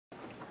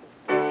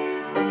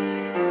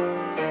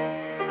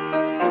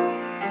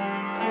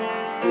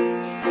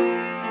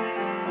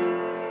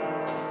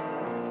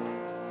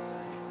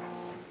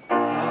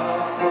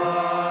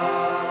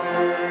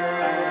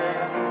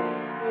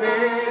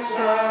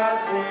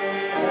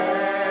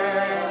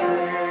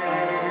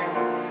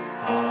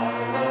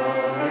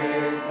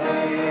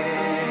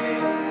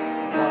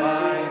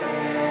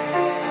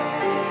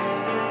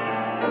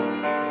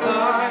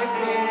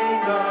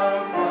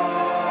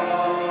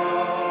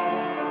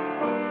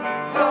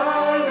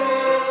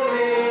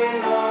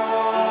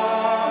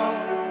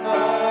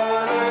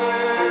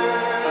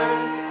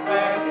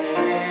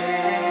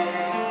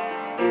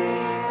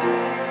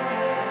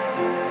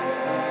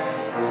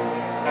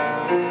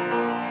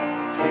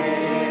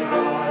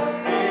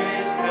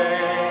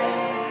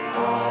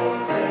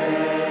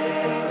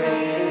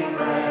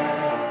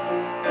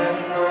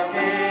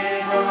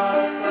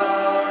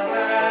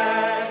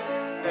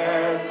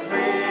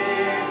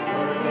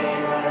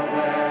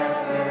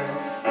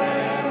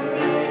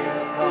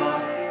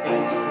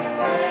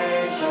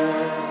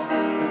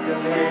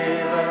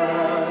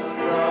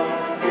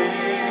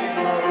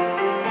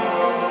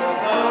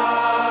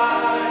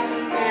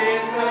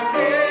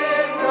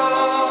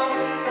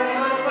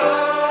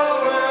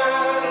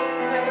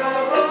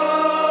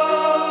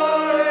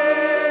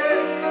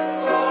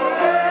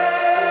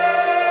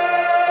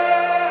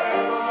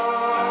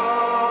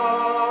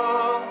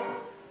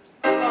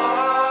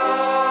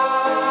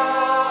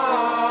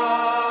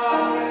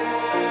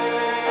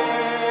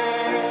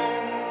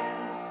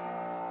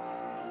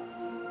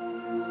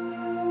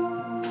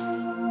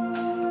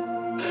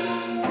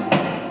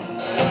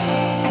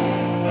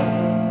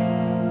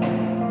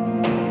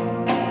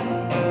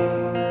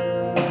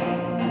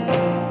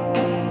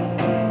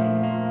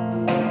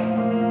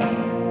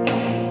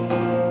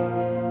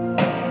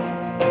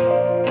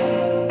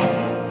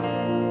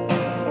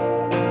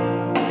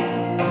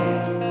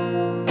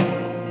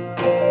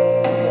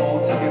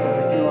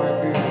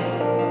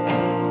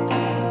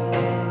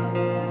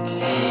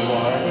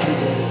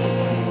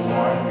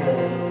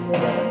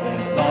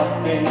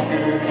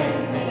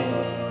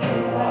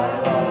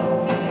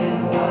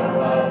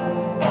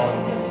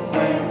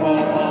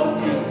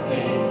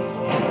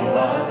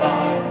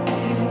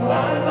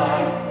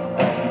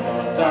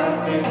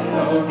darkness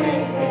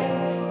closes in.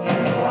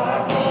 You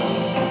are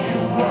hope,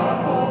 you are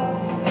hope.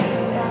 You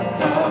have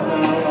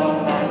covered all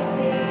my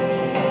sin.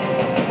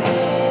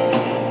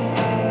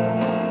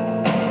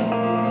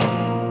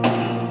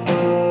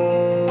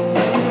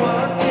 You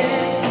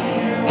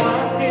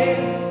are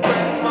peace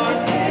when my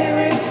fear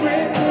is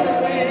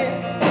removing.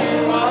 You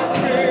are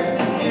truth,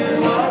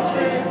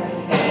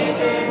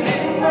 even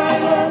in my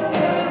love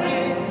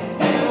journey.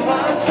 You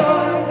are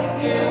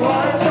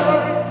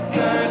joy,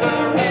 you're the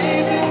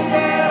reason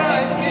that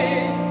I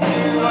sing.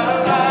 You are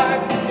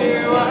light,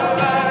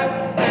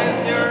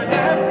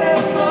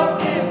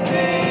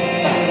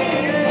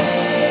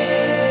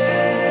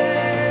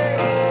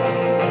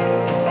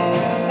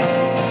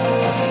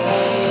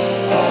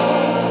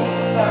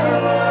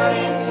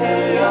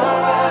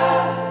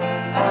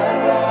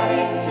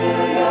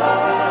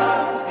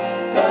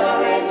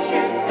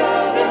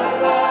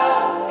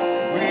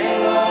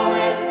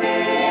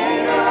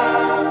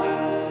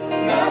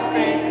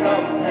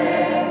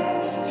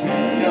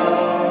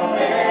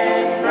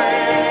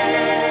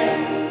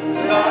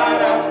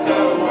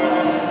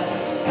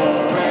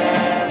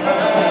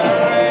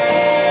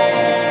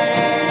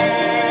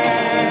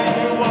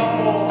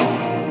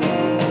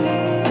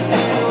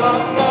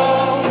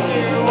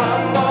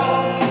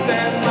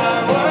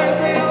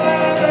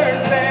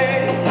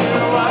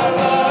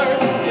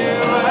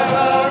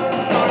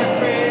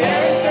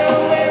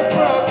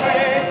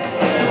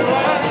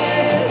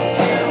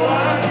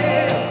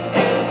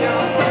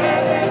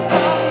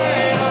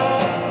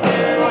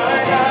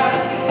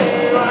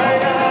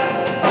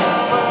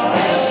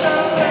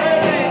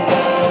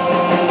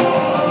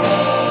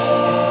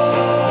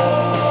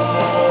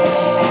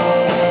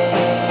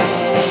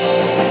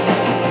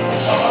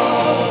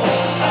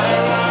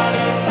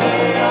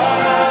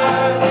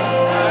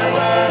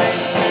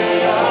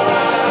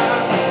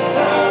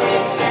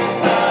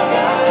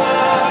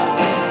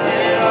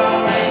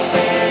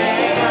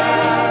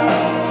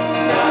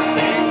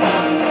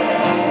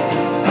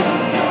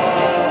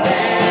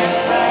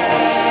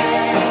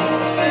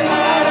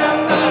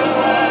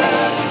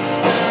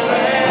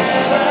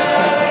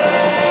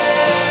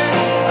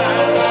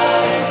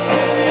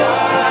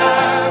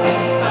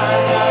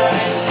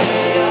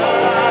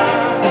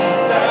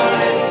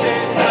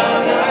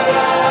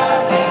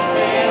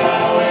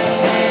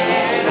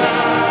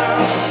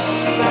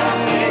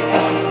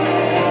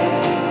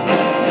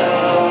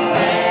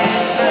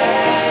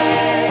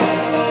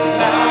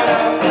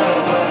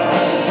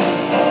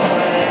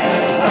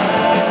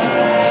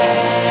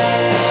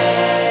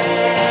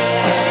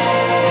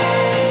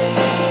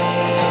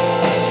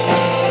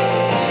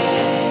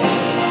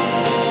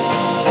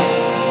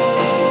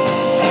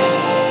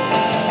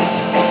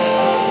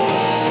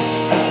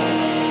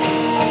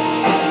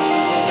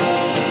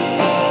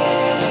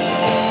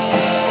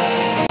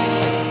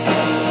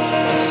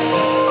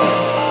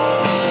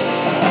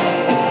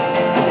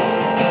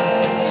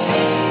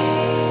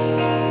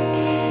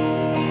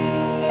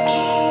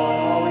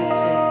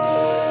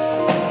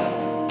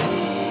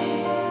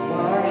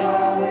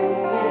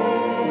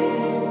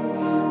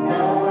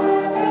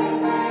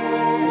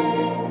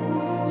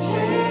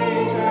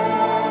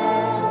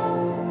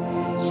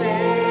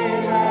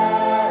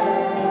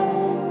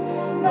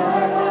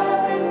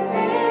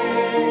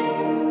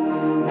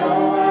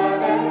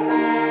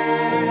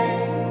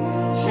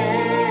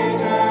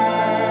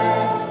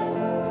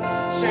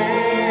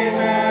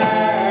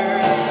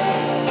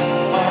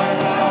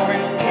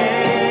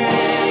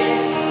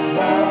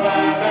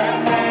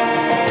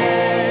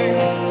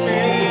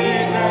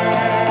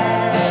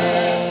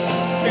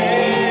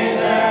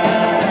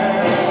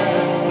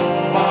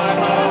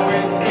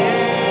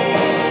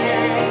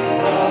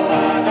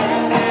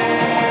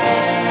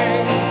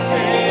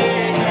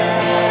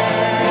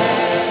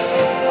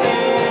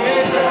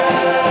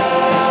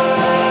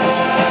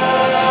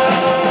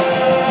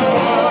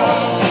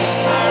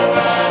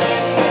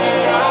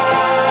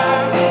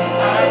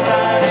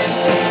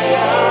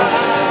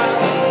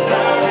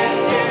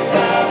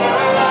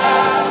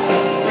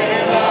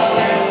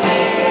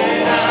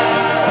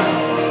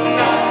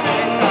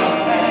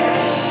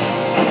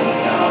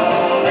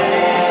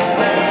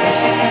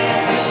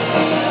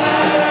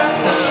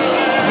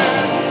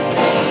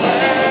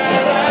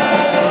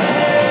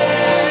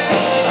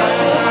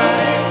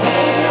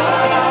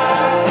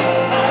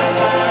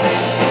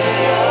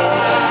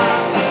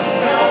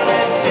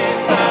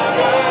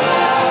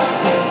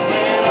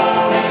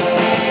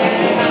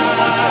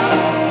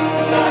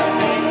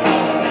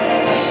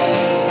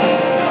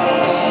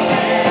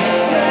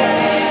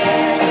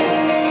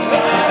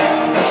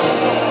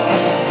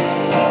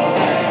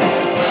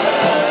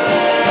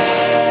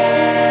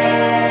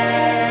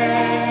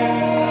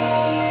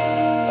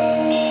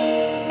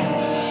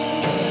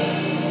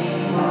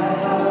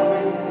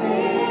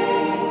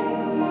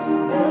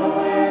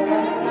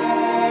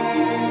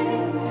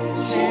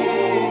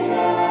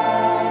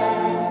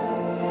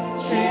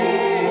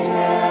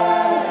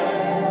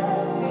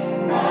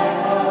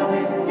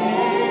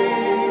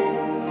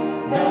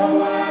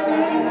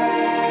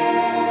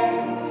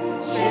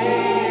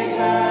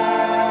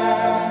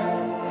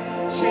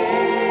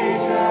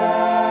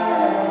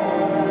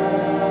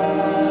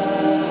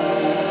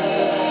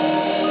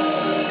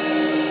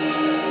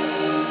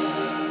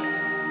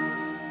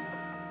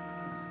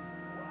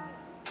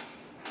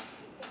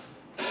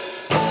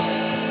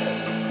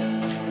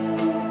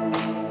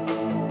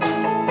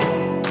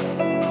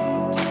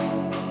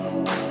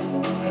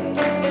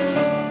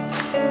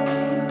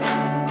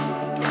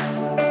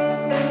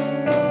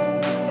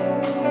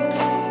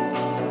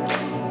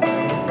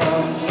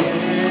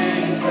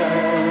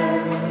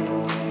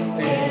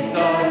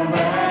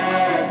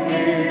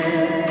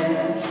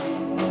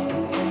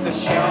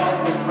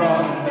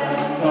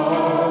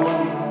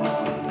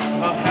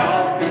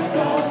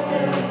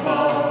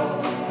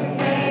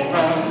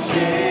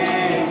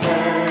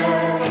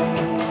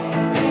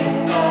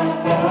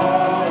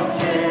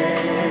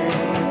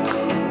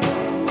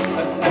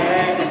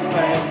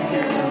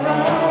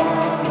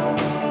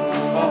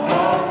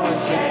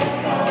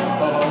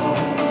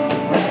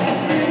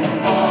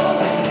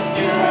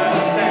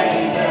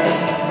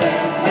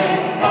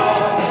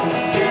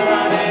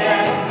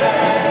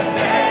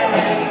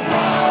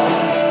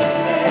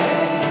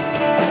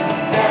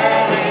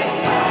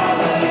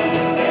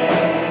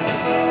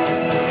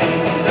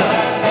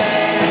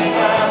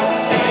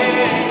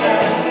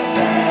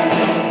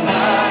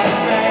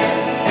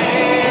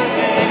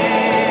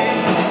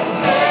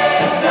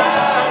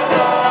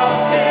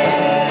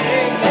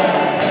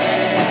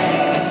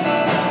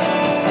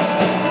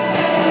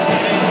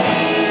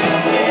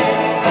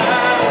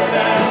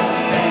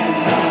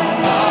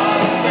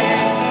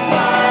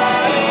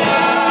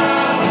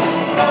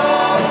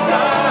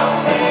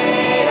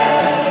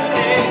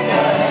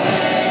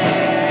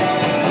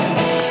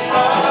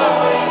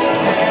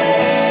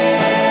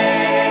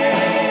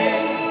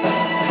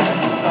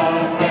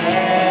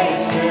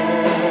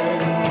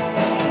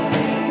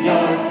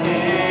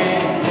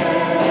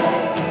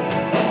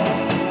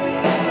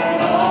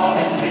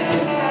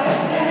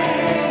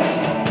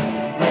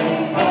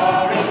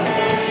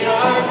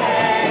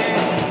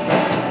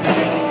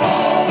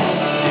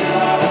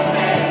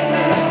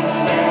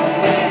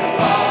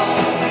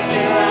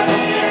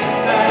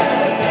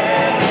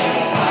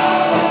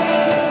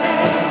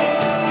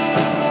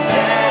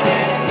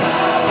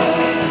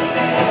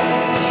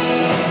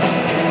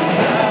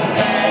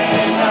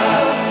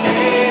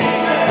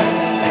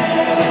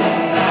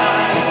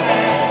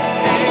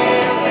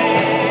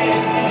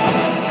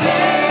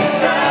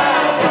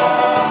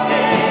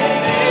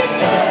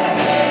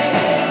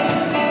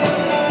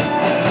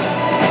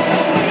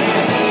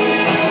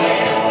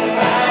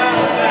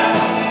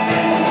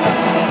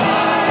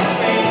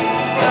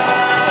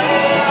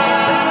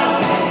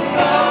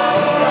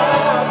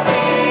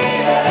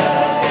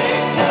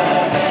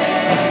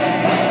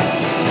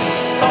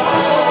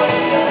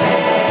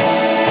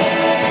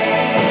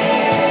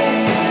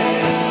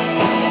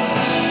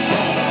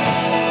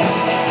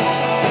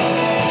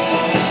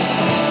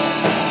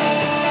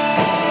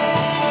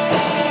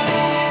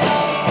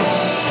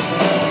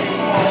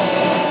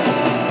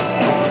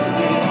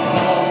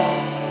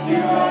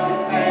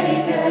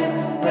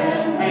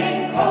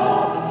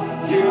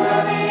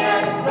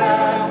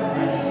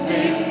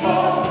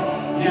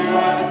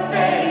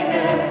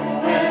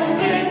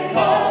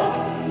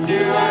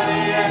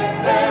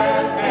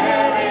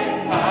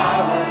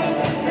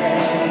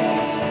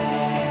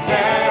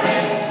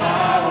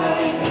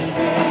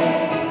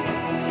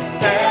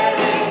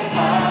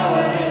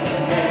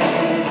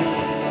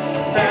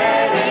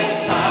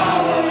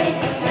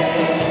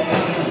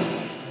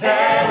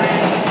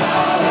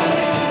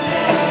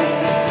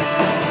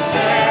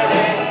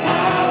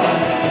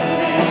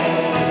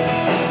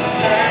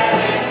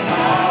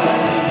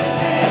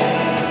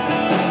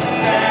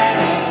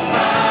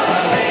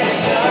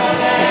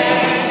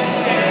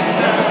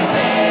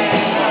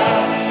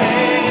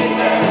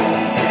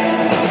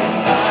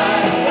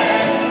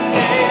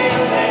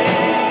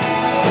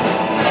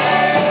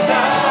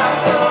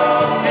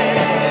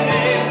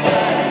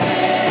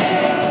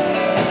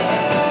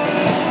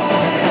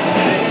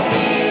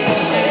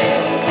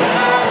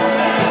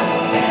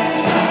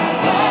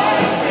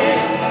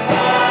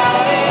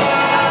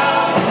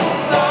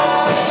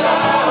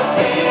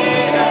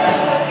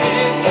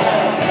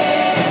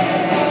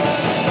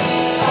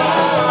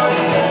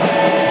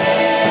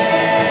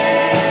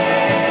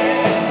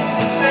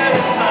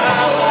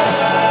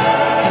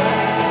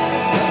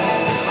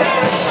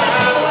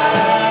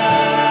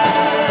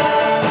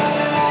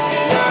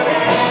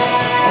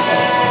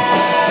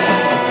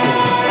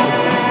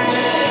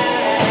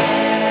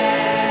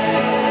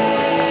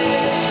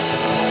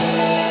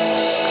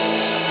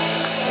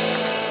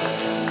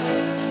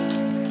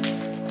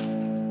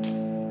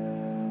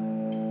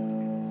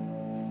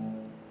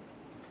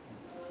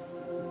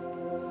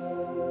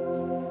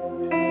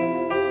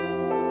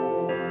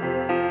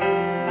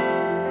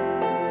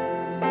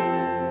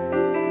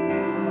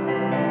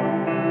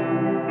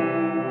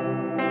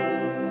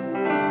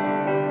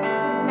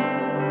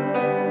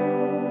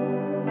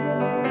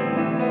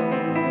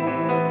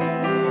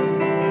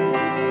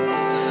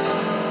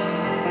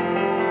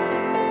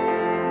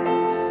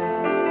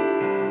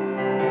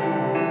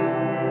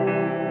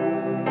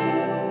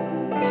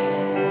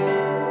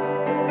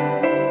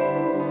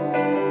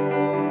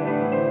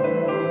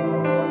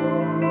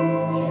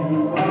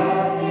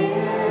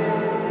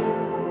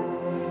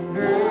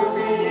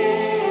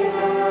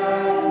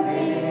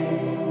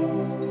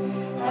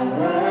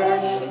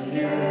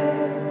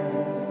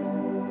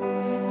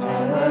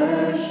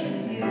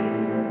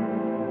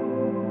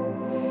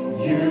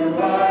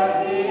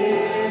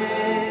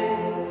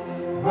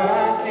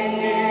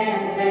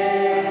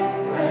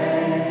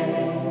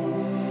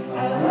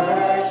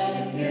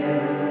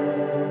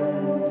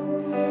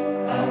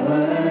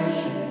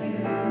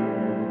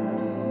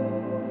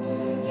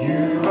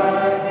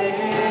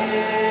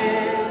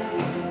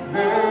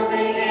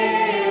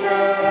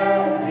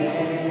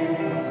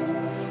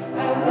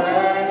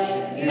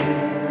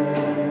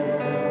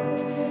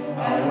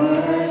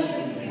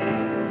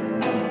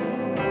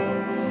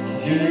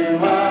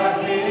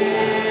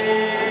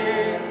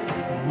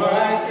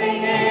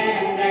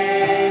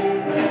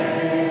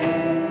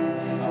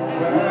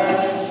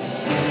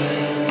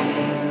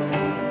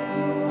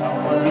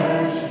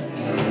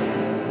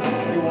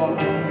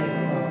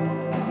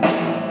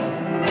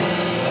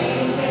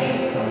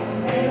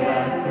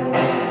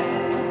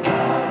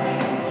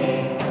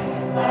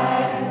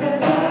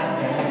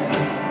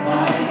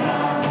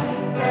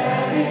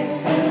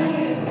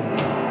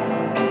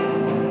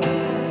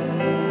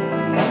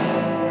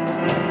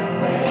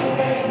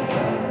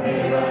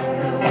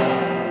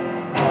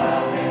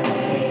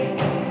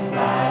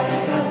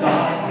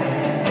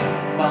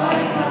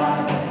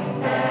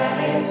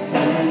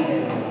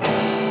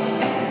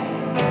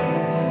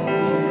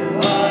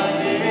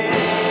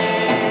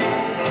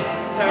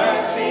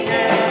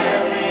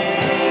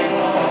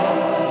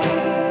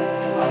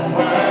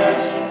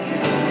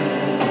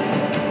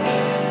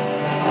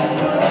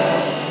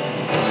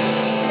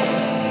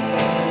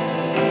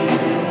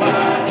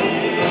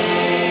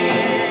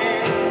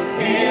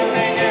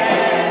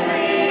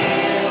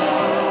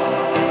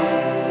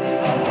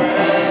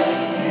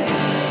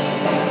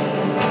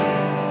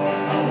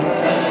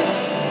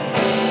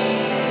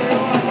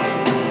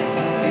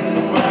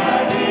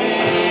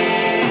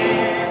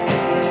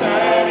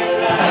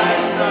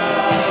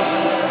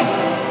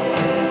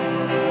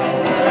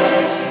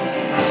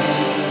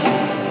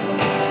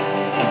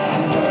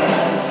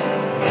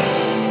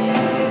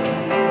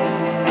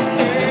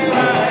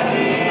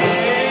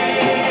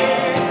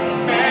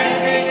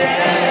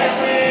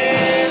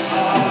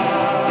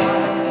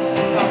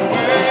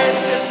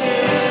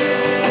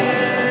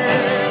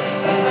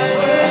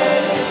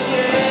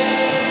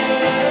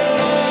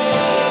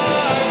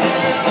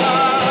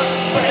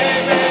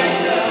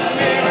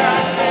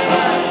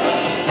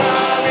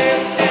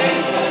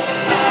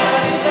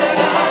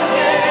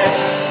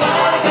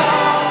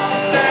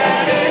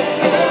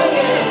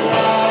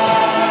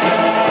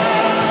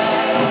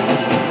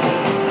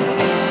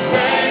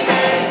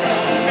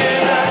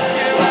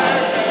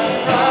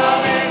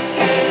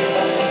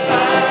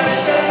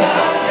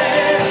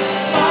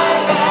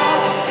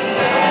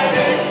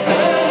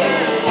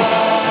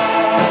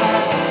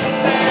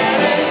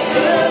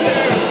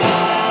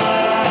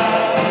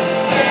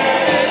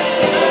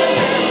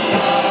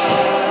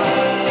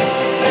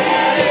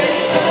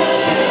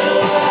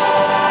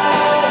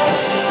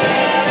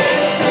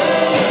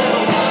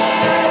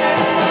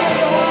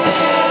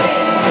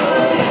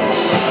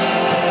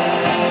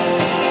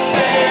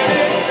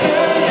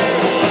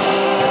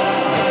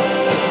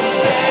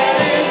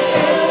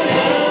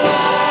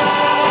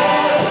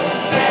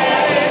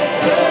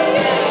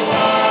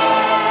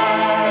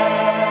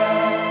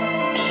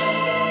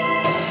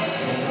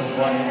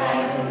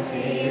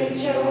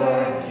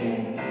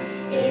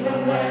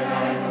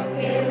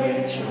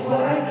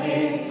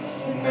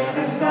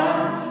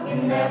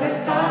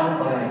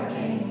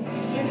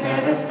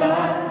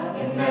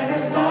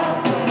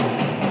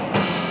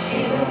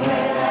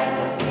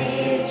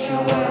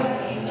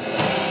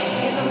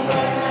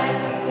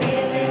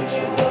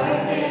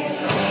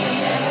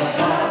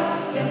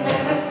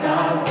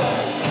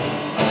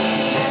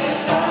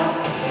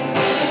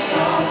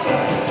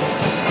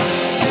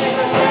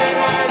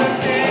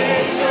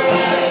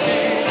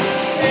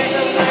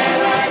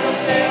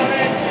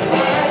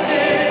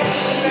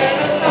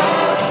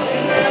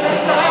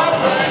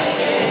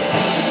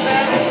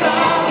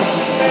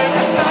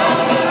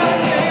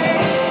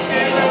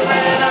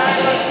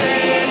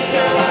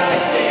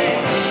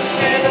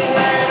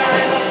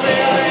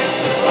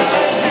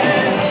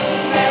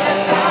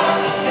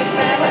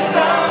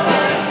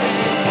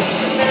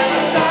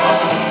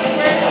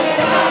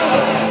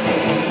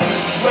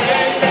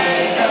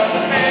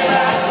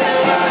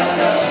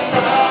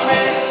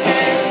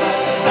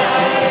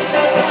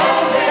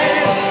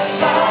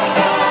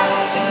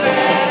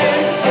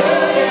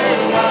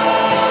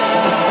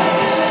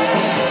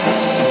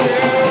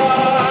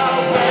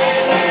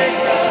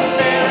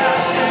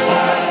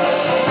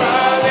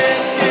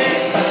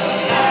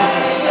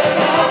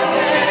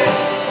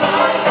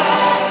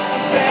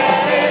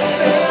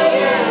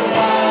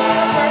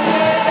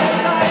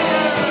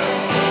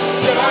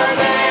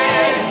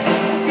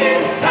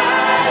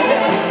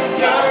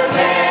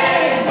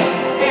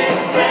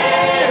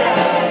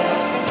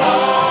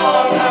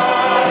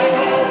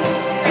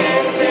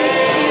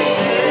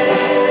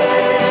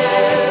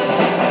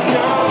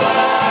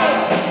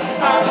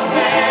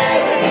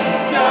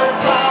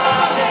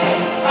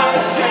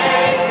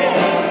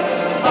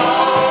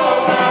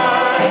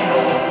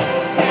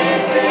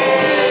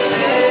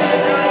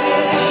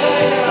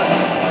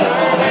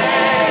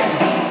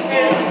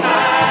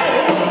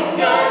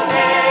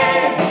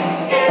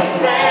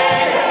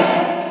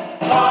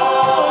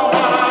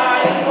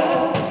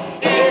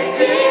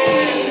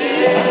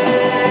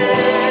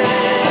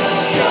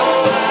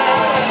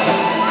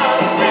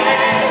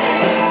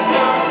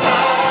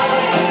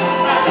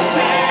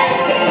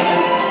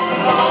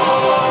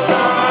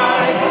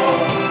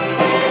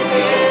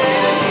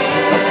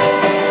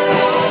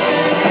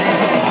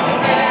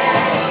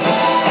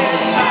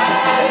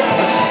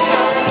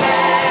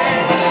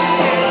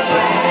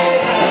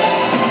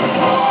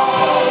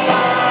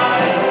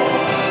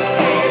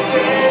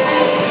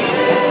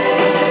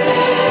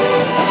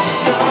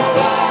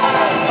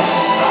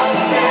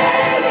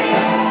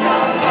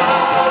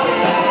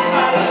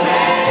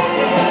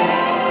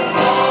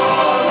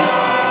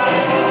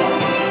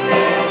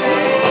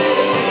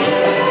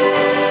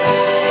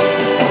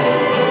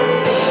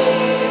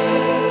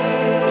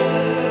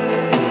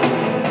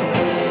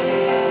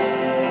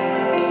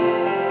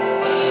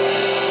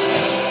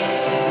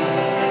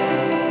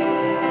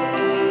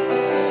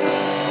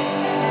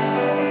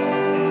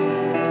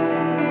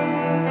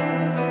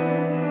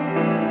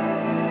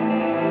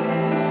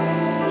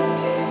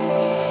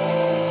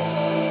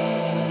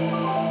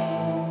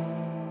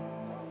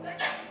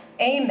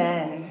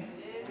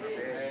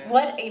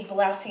 a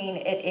blessing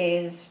it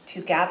is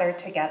to gather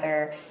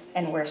together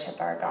and worship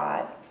our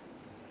God.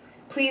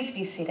 Please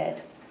be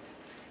seated.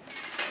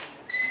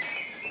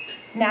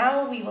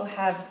 Now we will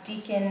have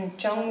Deacon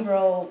Jang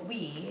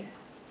Wi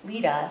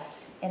lead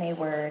us in a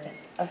word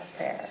of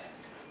prayer.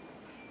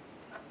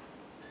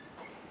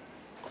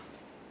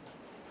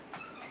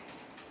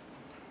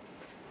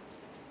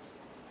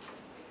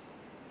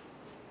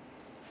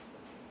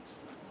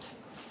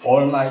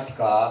 Almighty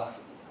God,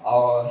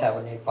 our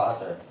Heavenly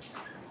Father,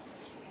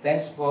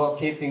 thanks for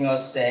keeping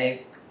us safe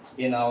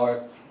in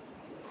our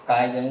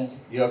guidance,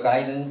 your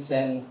guidance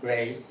and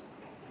grace,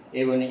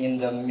 even in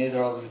the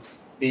middle of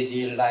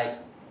busy life.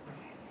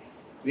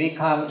 We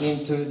come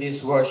into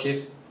this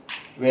worship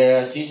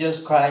where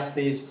Jesus Christ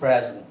is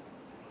present.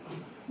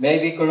 May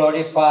be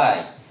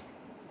glorified.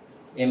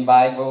 In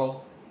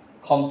Bible,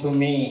 come to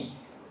me,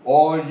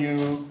 all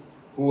you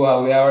who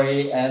are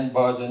weary and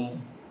burdened,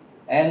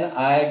 and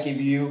I'll give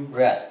you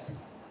rest.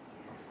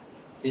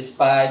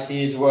 Despite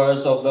these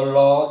words of the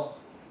Lord,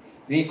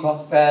 we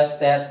confess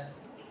that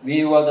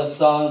we were the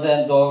sons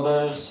and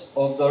daughters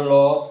of the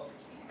Lord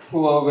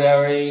who are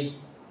weary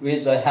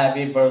with the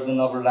heavy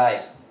burden of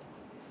life.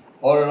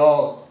 O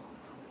Lord,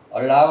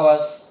 allow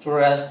us to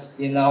rest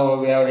in our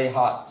weary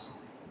hearts.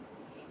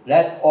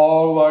 Let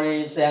all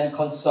worries and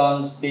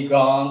concerns be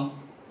gone,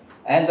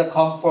 and the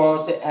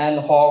comfort and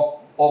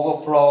hope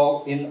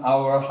overflow in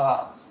our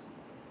hearts.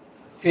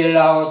 Fill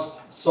our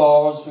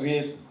souls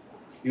with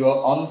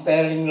your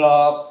unfailing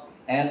love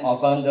and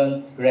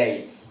abundant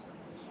grace.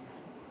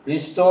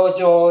 Restore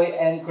joy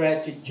and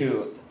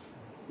gratitude.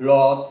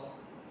 Lord,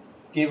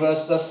 give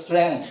us the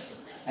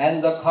strength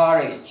and the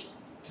courage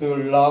to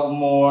love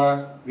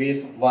more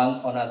with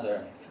one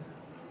another.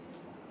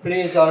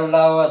 Please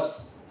allow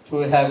us to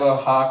have a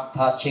heart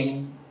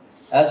touching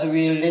as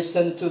we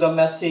listen to the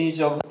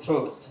message of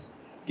truth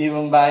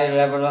given by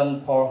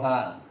Reverend Paul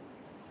Han.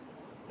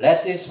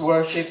 Let this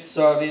worship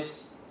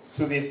service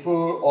to be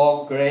full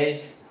of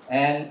grace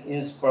and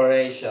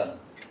inspiration.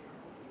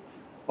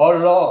 O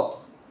Lord,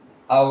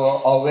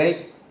 our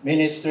Awake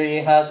ministry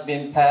has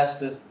been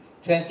past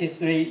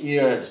 23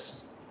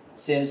 years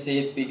since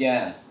it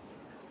began.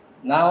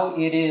 Now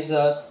it is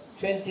a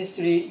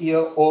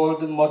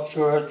 23-year-old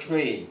mature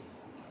tree.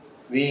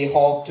 We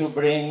hope to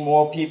bring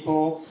more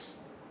people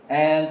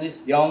and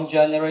young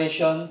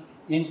generation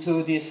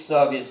into this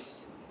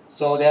service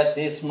so that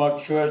this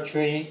mature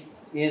tree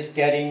is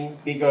getting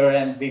bigger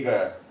and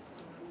bigger.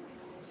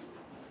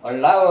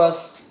 Allow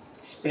us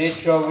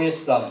spiritual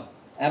wisdom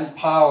and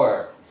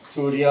power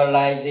to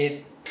realize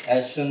it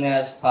as soon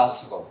as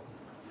possible.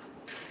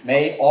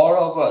 May all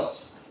of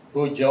us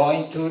who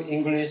join to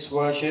English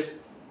worship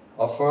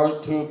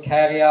afford to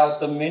carry out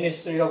the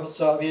ministry of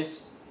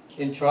service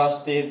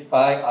entrusted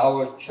by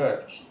our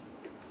church.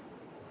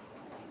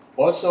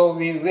 Also,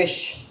 we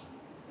wish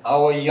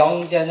our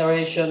young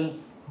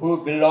generation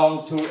who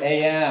belong to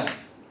AM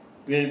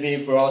will be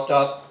brought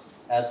up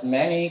as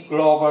many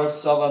global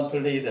servant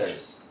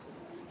leaders.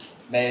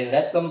 May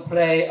let them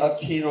play a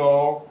key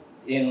role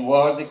in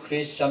world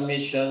Christian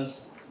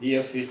missions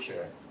near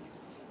future.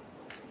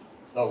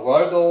 The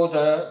world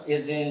order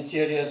is in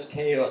serious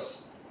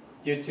chaos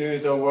due to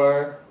the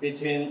war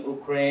between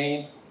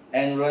Ukraine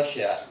and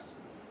Russia,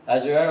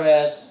 as well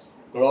as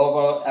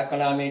global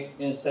economic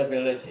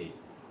instability.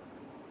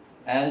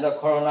 And the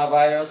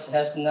coronavirus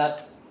has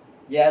not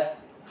yet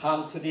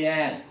come to the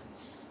end.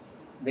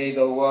 May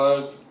the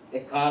world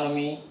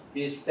economy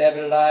be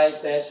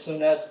stabilized as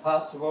soon as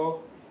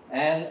possible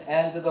and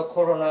end the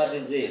corona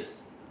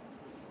disease.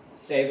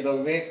 Save the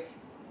weak,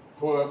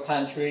 poor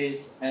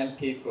countries and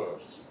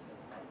peoples.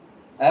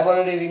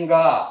 Ever-living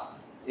God,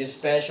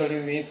 especially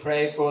we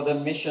pray for the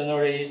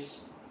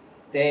missionaries.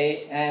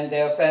 They and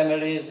their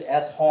families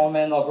at home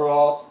and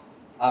abroad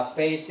are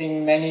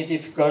facing many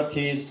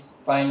difficulties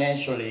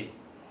financially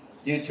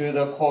due to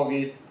the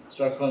COVID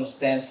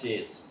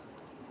circumstances.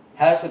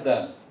 Help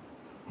them,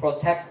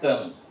 protect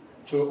them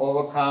to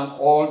overcome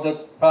all the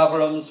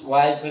problems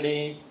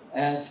wisely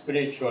and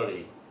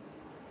spiritually.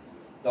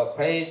 The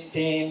praise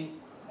team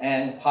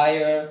and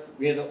choir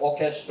with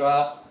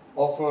orchestra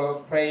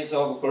offer praise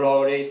of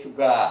glory to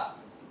God.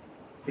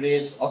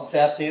 Please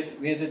accept it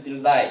with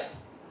delight.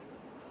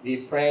 We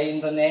pray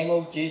in the name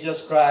of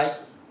Jesus Christ,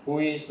 who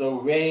is the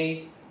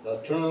way, the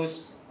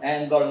truth,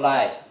 and the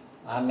life.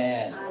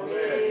 Amen.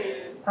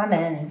 Amen.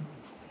 Amen.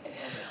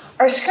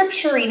 Our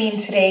scripture reading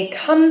today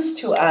comes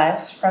to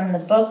us from the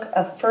book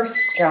of 1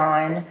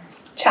 John,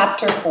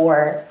 chapter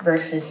 4,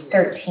 verses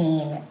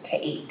 13 to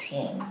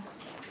 18.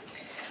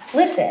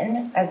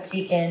 Listen as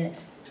Deacon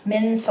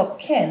Minseok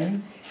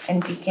Kim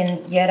and Deacon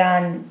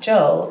Yeram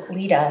Jo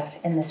lead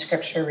us in the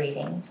scripture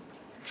reading.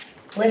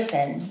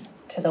 Listen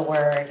to the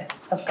word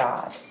of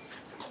God.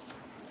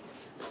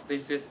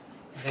 This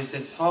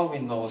is how we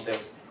know that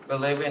we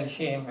live in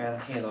Him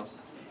and He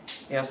knows.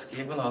 He has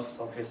given us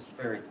of His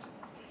Spirit.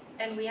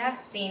 And we have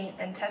seen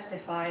and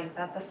testify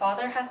that the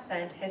Father has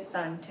sent His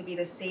Son to be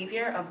the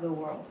Savior of the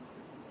world.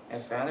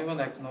 If anyone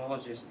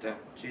acknowledges that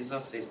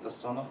Jesus is the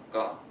Son of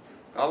God,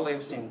 God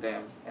lives in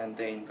them, and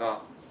they in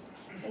God.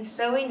 And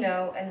so we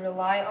know and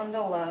rely on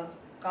the love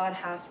God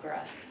has for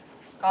us.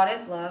 God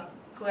is love.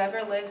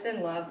 Whoever lives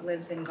in love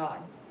lives in God,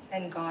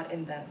 and God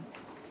in them.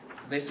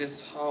 This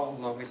is how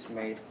love is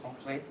made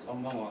complete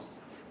among us,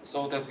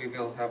 so that we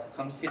will have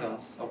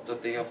confidence of the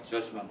day of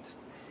judgment.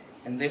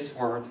 In this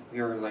world, we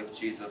are like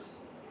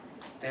Jesus.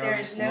 There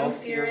is no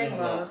fear in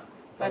love,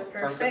 but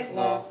perfect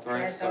love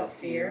drives out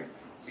fear,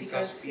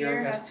 because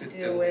fear has to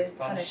do with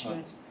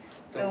punishment.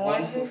 The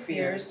one who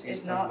fears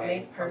is not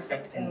made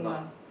perfect in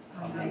love.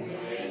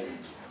 Amen.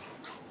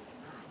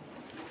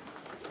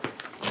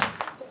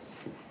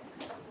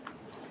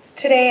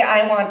 Today,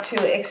 I want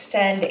to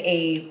extend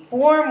a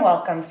warm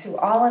welcome to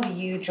all of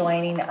you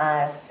joining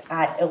us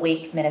at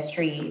Awake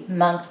Ministry,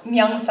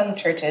 Myungsung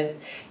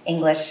Church's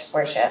English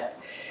worship.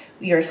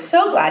 We are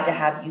so glad to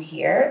have you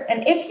here,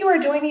 and if you are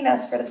joining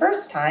us for the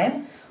first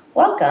time,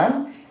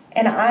 welcome,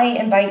 and I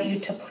invite you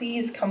to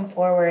please come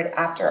forward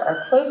after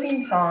our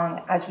closing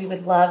song, as we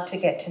would love to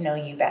get to know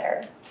you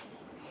better.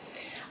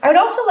 I would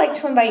also like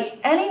to invite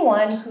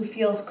anyone who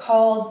feels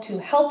called to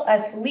help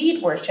us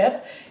lead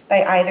worship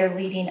by either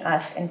leading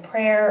us in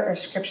prayer or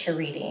scripture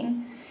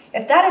reading.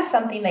 If that is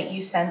something that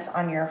you sense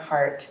on your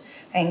heart,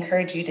 I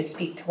encourage you to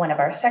speak to one of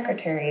our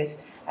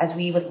secretaries, as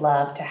we would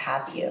love to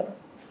have you.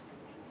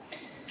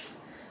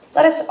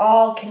 Let us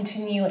all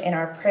continue in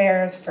our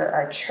prayers for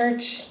our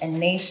church and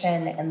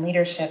nation and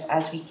leadership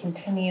as we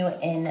continue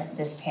in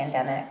this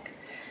pandemic.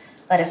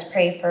 Let us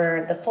pray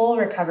for the full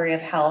recovery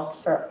of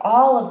health for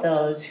all of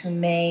those who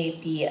may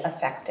be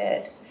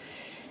affected.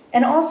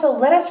 And also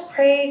let us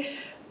pray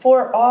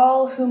for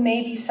all who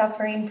may be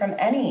suffering from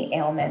any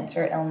ailments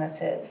or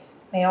illnesses.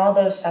 May all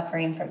those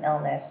suffering from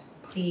illness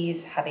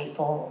please have a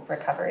full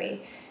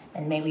recovery,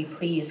 and may we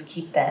please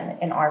keep them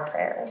in our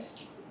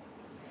prayers.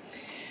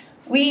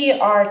 We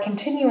are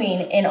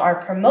continuing in our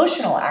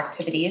promotional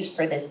activities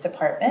for this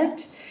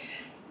department,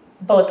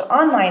 both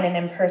online and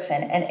in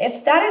person. And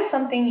if that is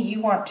something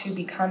you want to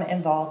become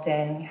involved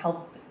in,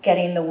 help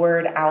getting the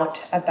word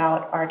out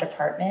about our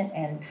department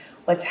and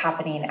what's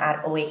happening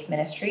at Awake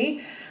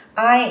Ministry,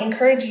 I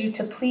encourage you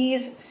to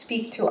please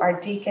speak to our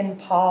Deacon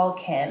Paul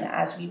Kim,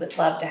 as we would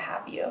love to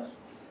have you.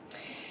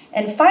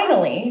 And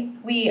finally,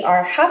 we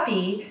are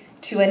happy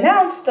to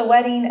announce the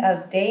wedding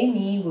of Dae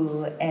Mi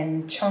Woo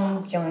and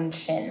Chung Byung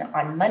Shin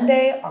on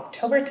Monday,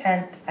 October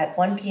 10th at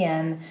 1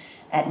 p.m.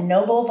 at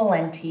Noble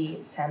Valenti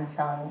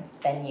Samsung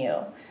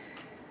venue.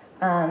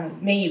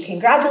 May you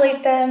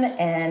congratulate them,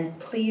 and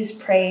please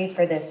pray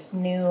for this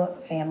new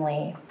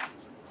family.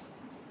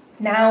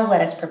 Now let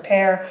us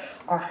prepare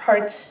our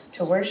hearts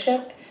to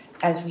worship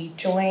as we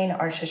join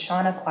our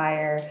Shoshannah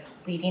Choir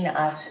leading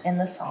us in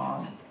the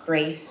song,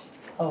 Grace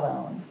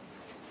Alone.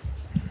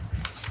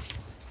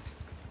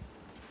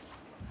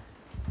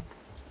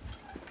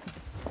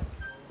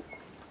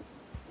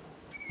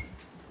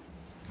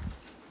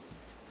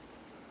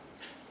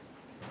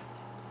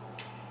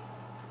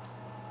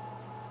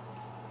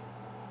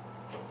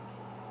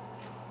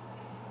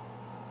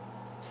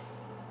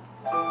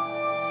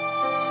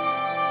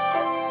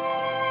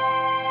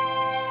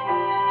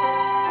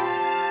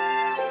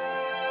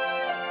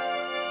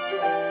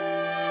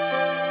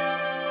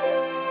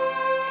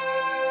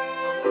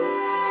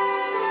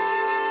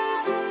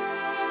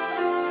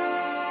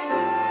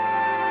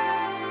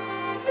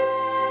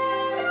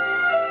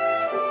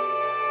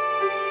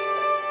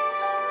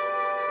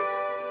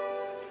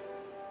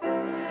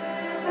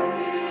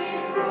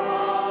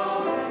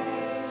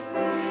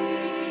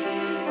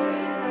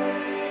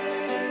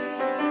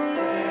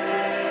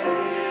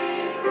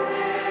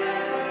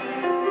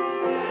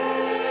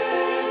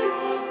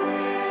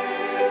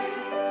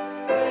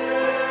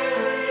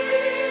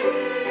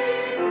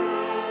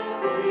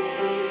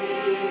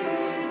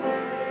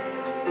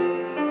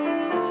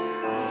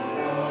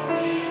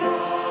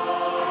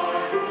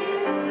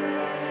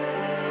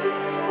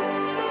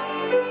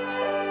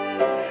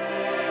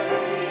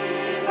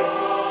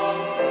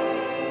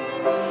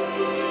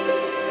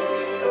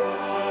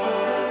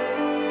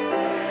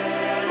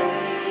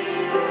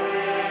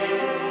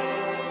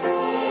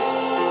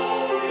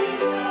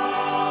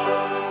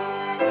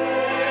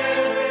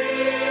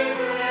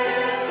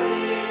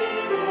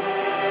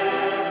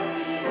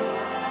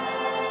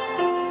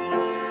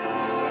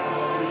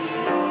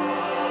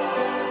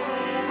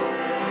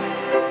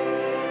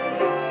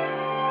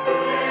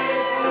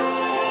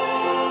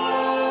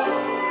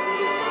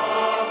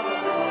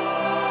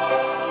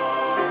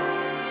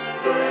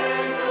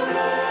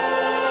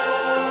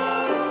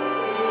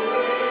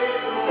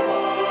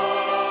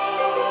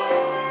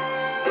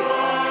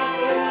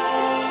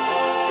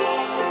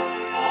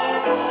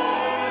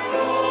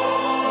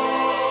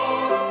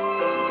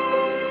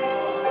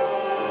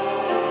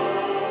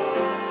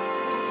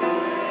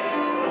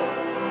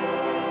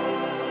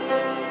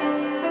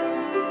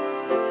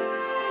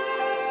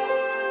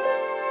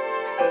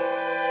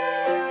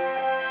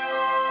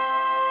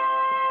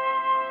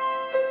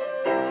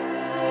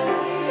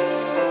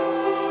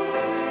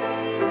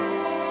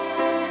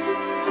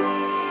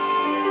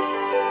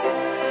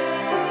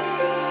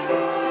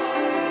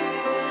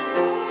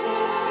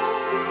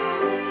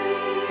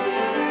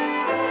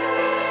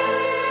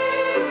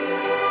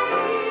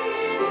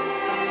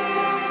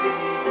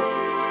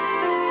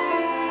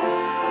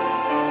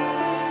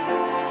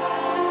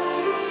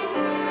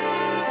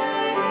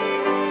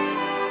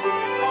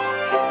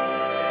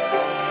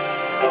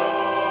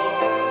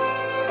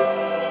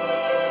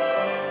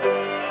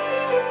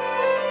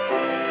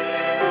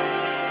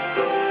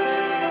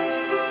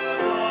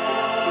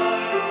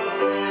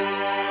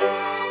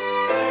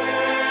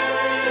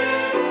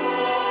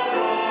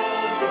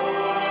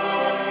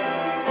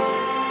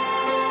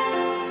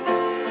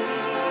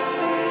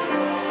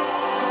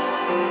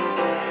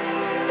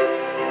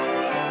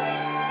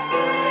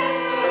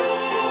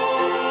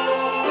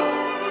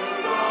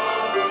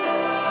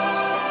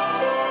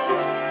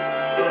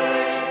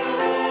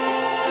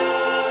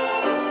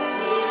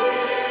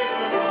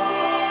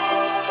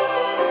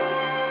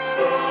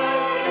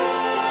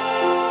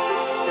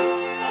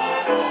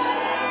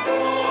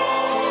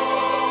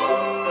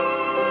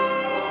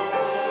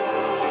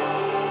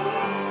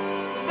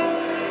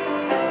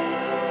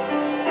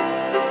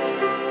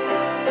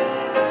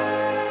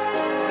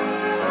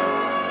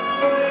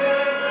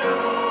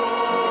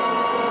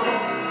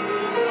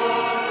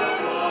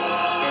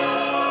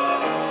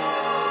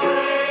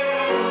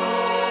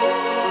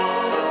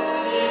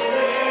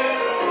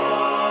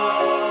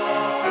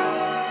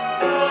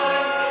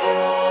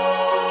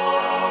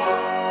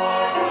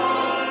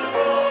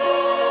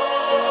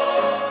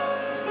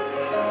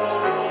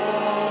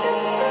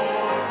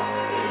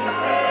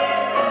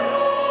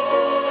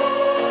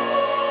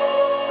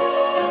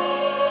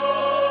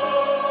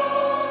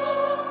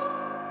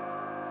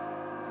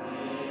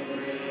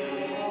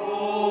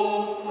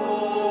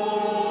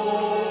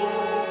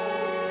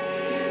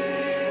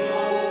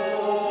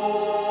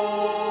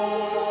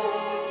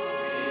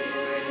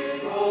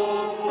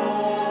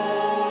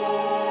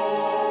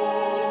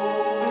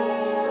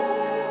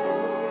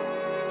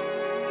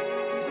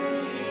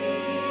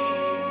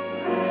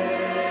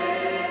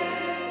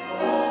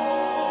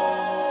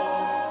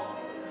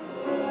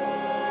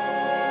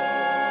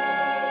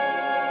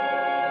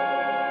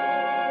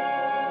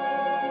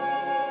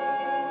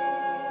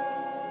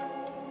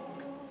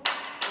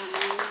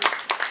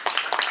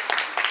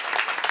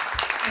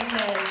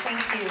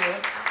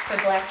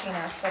 for blessing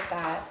us with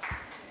that.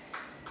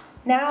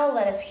 Now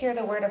let us hear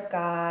the word of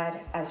God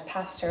as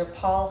Pastor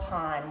Paul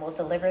Hahn will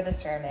deliver the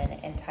sermon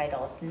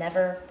entitled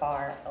Never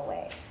Far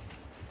Away.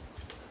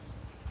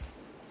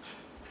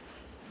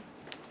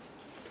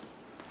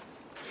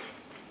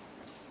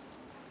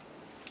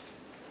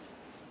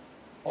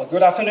 Well,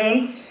 good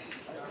afternoon.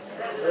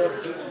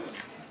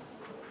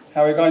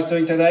 How are you guys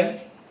doing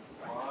today?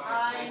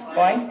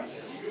 Fine?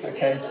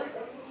 Okay.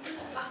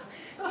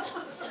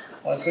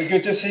 Well, it's so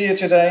good to see you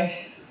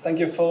today. Thank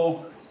you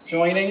for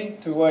joining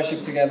to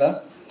worship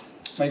together.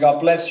 May God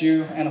bless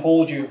you and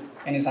hold you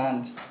in His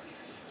hand.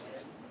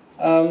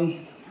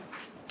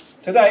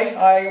 Today,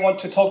 I want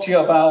to talk to you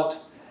about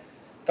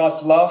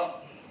God's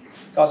love,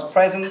 God's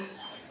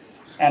presence,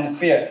 and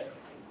fear.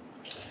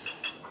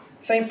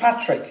 St.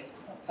 Patrick,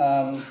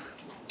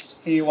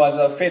 he was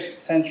a 5th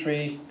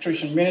century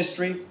Christian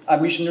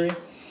missionary.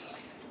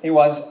 He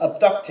was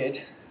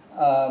abducted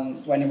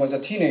when he was a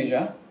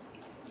teenager,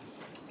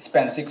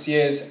 spent 6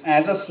 years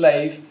as a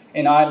slave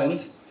in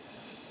Ireland.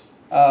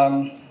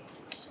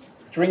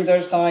 During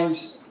those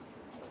times,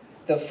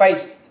 the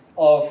faith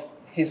of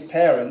his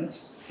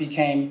parents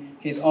became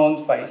his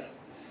own faith.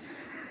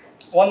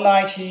 One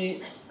night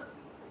he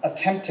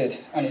attempted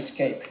an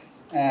escape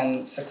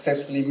and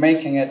successfully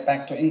making it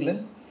back to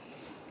England.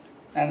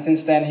 And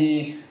since then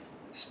he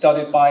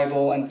studied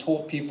Bible and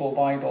taught people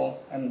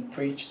Bible and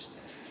preached.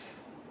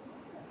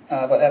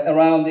 But at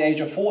around the age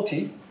of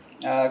 40,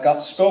 God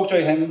spoke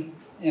to him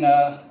in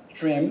a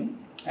dream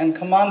and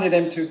commanded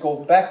him to go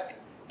back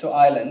to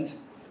Ireland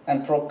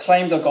and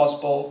proclaim the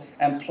gospel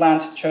and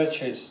plant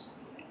churches.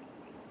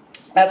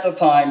 At the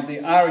time,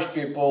 the Irish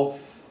people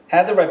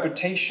had a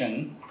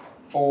reputation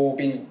for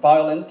being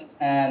violent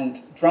and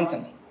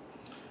drunken.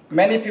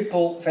 Many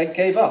people, they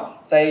gave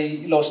up.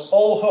 They lost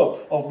all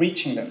hope of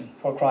reaching them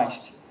for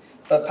Christ.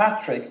 But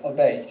Patrick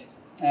obeyed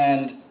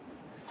and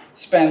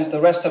spent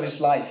the rest of his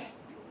life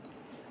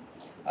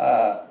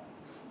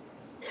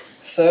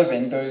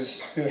serving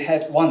those who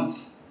had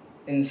once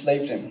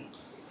enslaved him.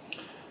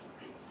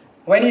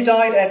 When he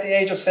died at the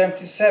age of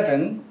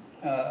 77,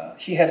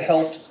 he had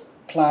helped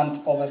plant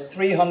over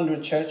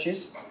 300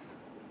 churches,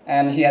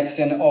 and he had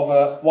seen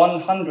over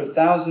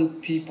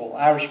 100,000 people,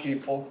 Irish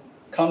people,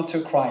 come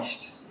to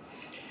Christ.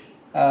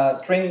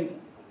 During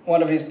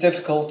one of his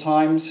difficult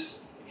times,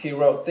 he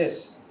wrote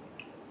this: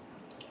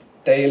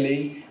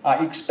 "Daily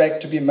I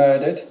expect to be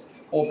murdered,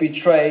 or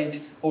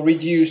betrayed, or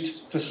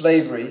reduced to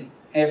slavery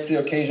if the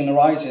occasion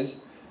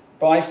arises,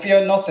 but I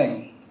fear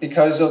nothing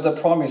because of the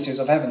promises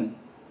of heaven."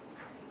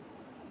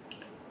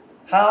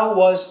 How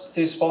was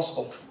this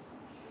possible?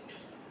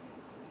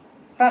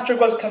 Patrick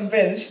was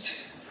convinced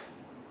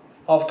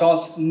of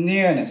God's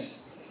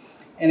nearness.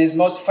 In his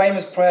most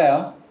famous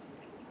prayer,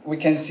 we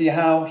can see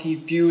how he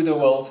viewed the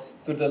world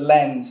through the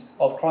lens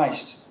of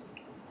Christ.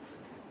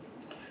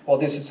 Well,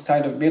 this is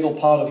kind of middle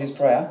part of his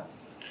prayer.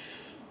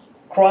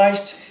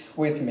 Christ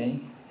with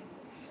me,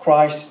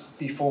 Christ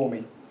before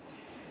me,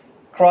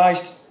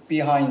 Christ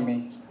behind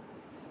me,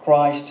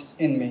 Christ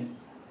in me,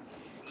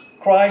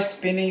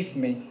 Christ beneath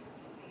me,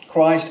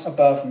 Christ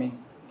above me,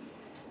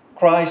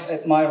 Christ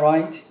at my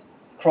right,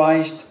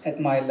 Christ at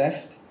my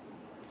left,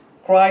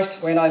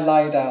 Christ when I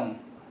lie down,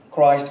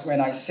 Christ when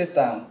I sit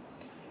down,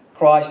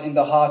 Christ in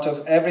the heart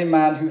of every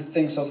man who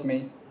thinks of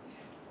me,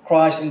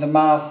 Christ in the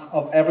mouth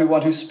of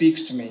everyone who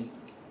speaks to me,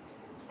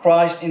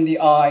 Christ in the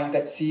eye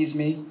that sees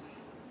me,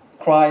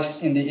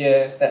 Christ in the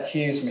ear that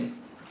hears me.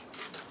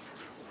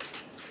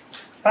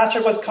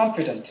 Patrick was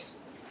confident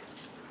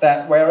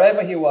that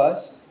wherever he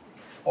was,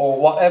 or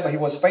whatever he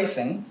was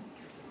facing,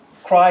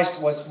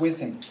 Christ was with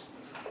him.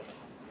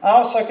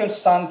 Our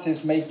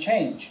circumstances may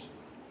change,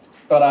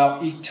 but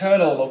our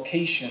eternal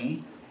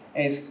location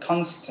is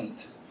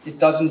constant. It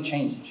doesn't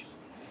change.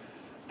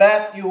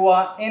 That you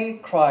are in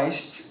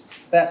Christ,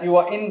 that you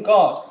are in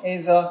God,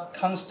 is a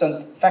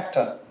constant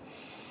factor.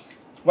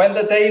 When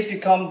the days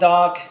become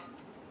dark,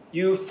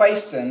 you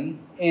face them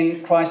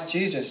in Christ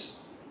Jesus.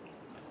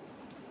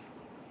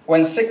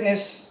 When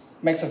sickness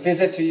makes a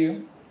visit to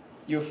you,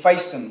 you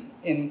face them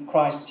in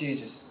Christ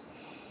Jesus.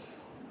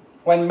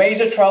 When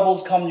major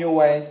troubles come your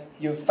way,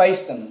 you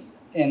face them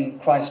in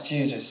Christ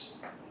Jesus.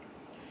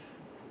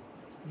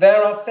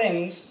 There are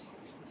things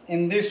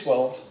in this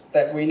world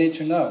that we need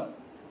to know.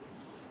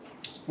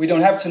 We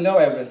don't have to know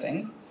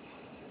everything,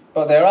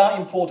 but there are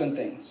important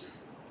things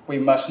we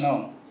must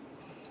know.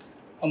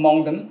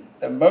 Among them,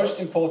 the most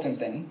important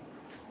thing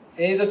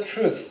is the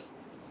truth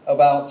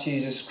about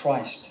Jesus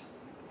Christ.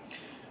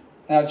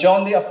 Now,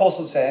 John the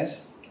Apostle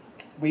says,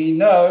 we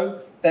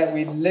know that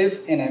we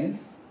live in him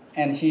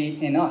and he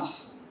in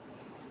us.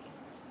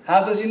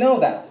 How does he know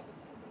that?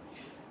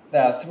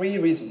 There are 3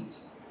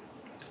 reasons.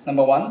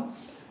 Number 1,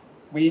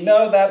 we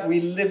know that we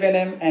live in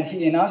him and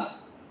he in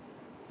us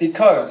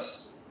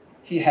because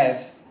he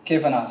has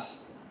given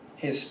us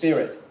his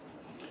Spirit.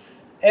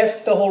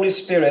 If the Holy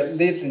Spirit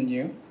lives in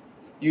you,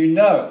 you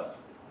know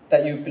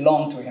that you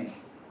belong to him.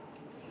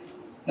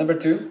 Number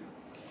 2,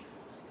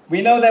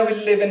 we know that we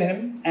live in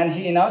him and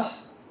he in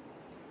us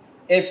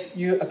if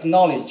you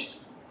acknowledge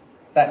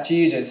that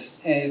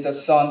Jesus is the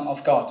Son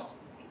of God.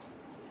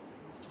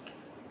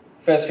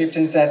 Verse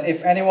 15 says,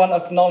 if anyone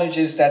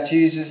acknowledges that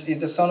Jesus is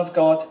the Son of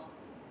God,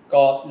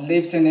 God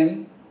lives in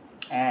him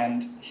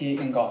and he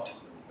in God.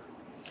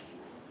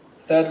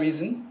 Third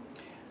reason,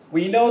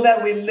 we know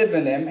that we live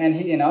in him and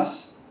he in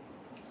us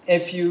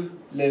if you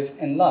live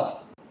in love.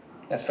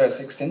 That's verse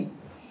 16.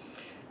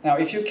 Now,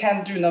 if you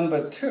can do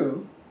number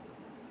 2,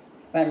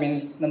 that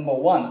means number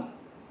 1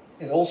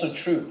 is also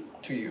true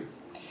to you.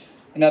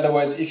 In other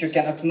words, if you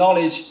can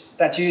acknowledge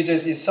that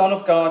Jesus is Son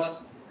of God,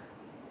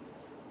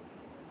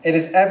 it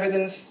is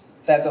evidence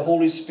that the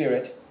Holy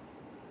Spirit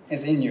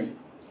is in you.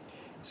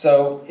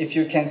 So if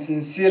you can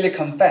sincerely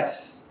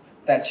confess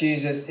that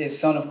Jesus is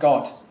Son of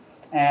God,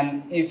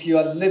 and if you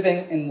are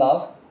living in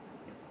love,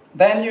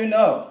 then you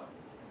know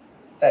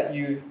that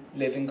you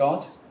live in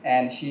God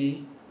and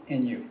He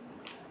in you.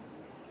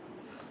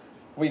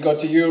 We go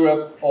to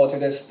Europe or to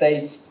the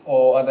States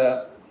or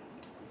other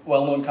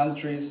well-known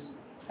countries,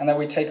 and then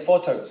we take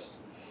photos.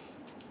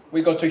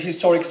 We go to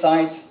historic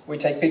sites, we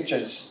take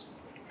pictures.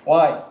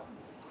 Why?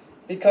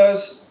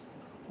 Because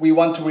we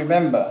want to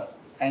remember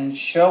and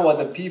show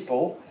other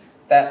people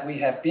that we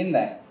have been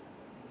there.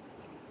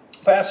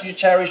 Perhaps you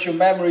cherish your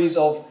memories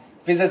of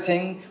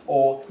visiting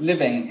or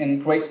living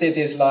in great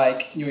cities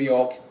like New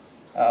York,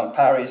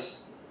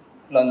 Paris,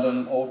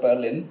 London, or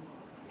Berlin.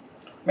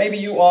 Maybe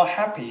you are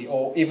happy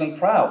or even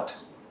proud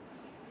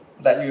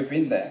that you've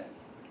been there.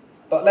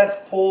 But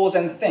let's pause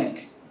and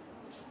think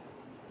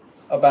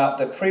about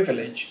the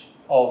privilege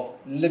of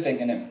living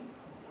in Him.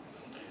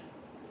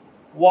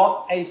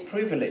 What a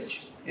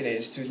privilege it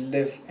is to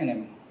live in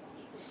Him.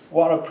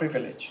 What a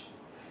privilege.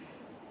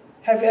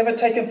 Have you ever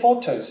taken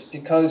photos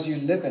because you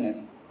live in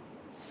Him?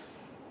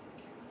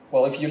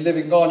 Well, if you live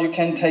in God, you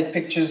can take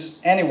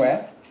pictures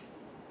anywhere,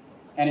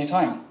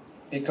 anytime,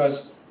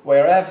 because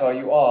wherever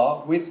you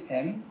are with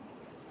Him,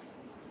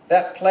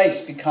 that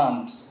place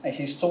becomes a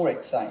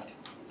historic site.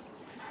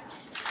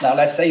 Now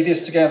let's say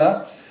this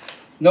together.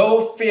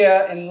 No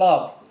fear in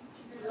love.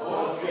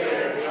 No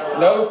fear in love.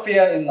 No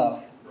fear in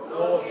love.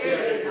 No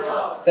fear in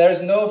love. There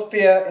is no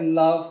fear in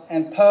love,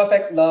 and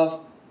perfect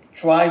love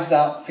drives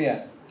out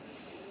fear.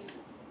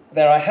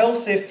 There are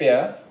healthy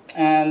fear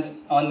and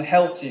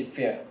unhealthy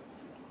fear.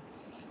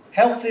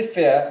 Healthy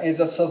fear is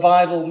a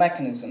survival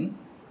mechanism.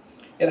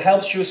 It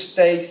helps you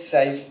stay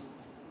safe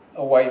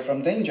away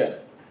from danger.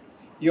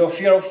 Your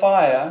fear of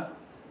fire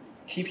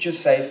keeps you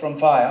safe from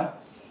fire.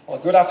 Well,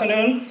 good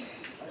afternoon.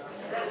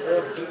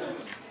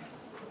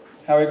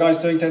 How are you guys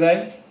doing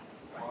today?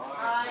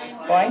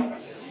 Fine?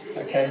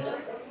 Okay.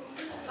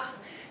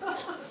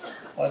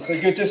 Well, it's so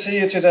good to see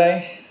you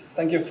today.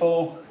 Thank you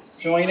for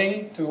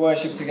joining to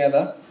worship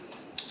together.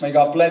 May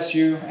God bless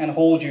you and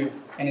hold you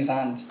in His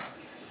hand.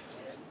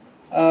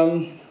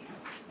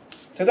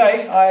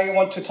 Today, I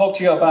want to talk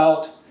to you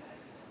about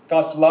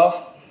God's love,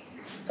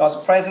 God's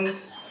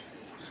presence,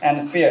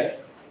 and fear.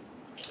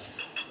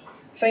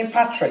 St.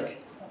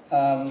 Patrick,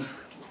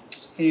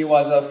 he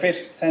was a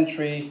 5th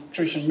century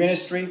Christian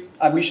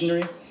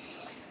missionary.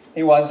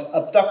 He was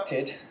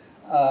abducted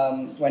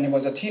when he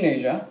was a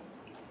teenager.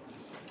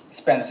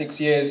 Spent 6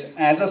 years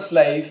as a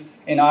slave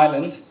in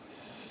Ireland.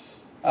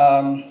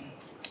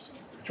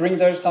 During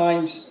those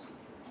times,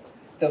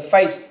 the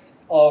faith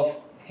of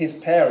his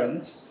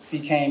parents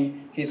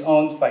became his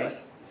own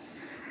faith.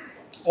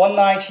 One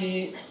night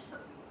he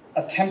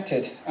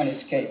attempted an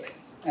escape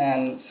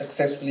and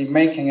successfully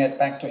making it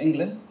back to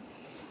England.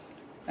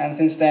 And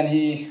since then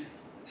he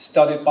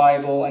studied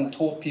Bible and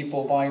taught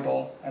people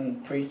Bible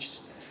and preached.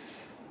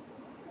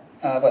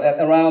 But at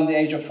around the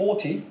age of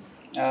 40,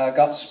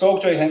 God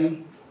spoke to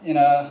him in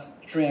a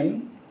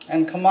dream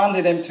and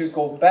commanded him to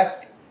go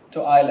back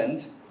to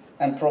Ireland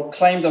and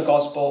proclaim the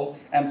gospel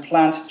and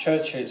plant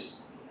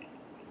churches.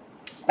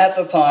 At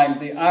the time,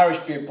 the Irish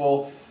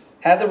people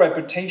had a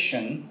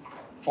reputation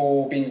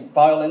for being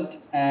violent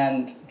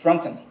and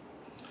drunken.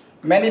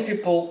 Many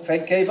people, they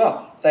gave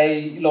up.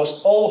 They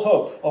lost all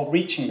hope of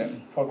reaching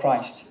them for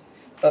Christ.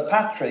 But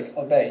Patrick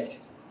obeyed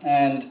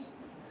and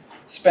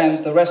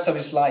spent the rest of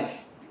his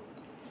life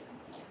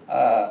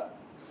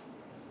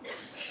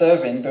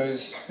serving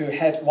those who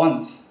had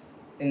once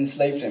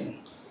enslaved him.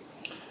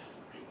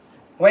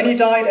 When he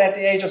died at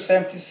the age of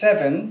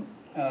 77,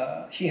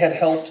 he had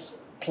helped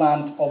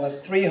plant over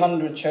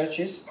 300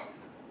 churches,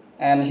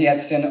 and he had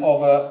seen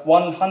over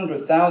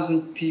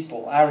 100,000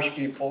 people, Irish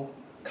people,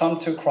 come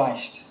to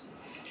Christ.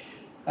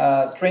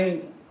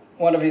 During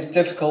one of his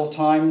difficult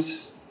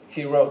times,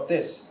 he wrote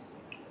this: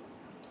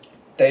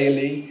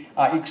 "Daily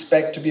I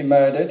expect to be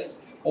murdered,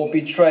 or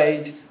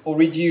betrayed, or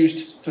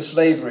reduced to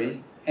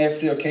slavery,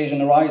 if the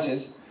occasion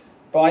arises,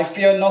 but I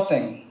fear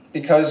nothing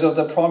because of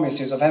the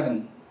promises of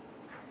heaven."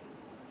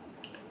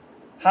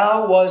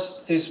 How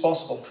was this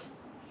possible?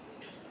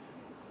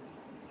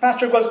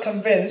 Patrick was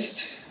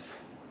convinced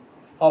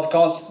of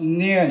God's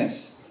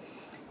nearness.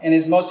 In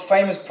his most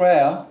famous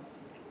prayer,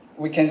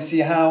 we can see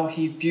how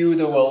he viewed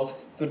the world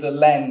through the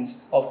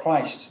lens of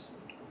Christ.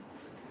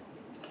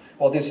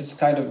 Well, this is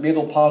kind of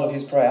middle part of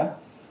his prayer.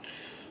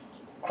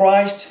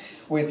 "Christ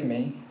with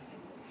me,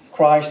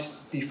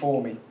 Christ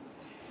before me.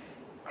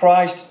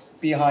 Christ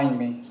behind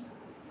me.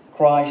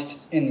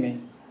 Christ in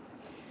me.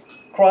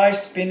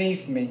 Christ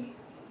beneath me.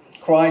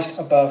 Christ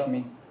above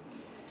me.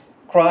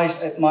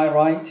 Christ at my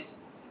right.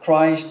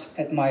 Christ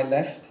at my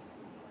left.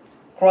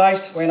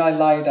 Christ when I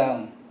lie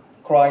down.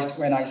 Christ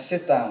when I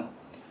sit down.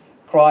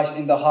 Christ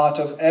in the heart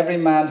of every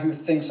man who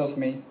thinks of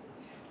me.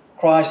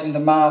 Christ in the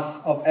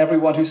mouth of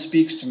everyone who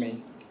speaks to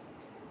me.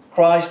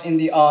 Christ in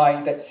the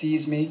eye that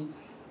sees me.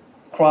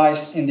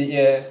 Christ in the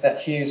ear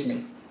that hears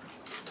me.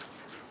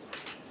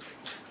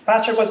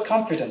 Patrick was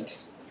confident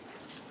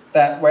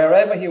that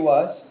wherever he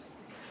was,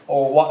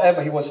 or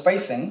whatever he was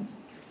facing,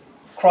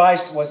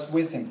 Christ was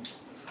with him.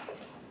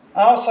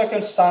 Our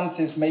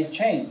circumstances may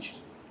change,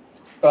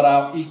 but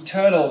our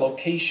eternal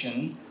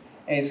location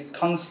is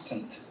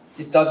constant.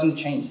 It doesn't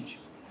change.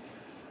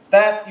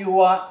 That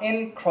you are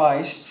in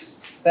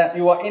Christ, that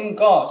you are in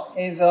God,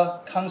 is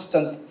a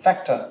constant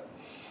factor.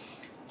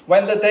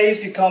 When the days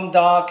become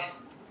dark,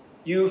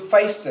 you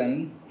face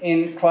them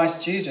in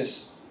Christ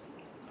Jesus.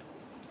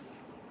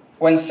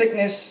 When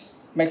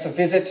sickness makes a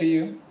visit to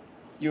you,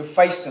 you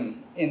face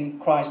them in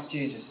Christ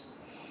Jesus.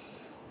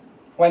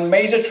 When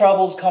major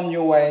troubles come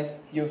your way,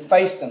 you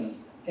face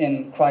them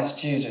in Christ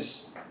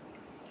Jesus.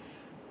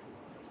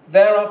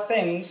 There are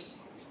things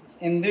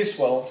in this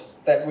world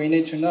that we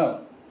need to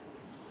know.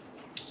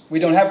 We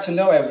don't have to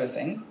know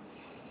everything,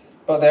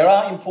 but there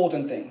are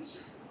important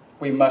things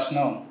we must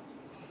know.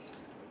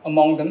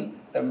 Among them,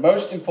 the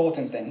most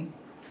important thing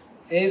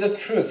is the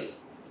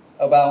truth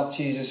about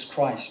Jesus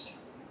Christ.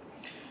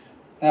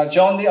 Now,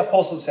 John the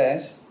Apostle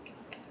says,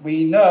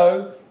 we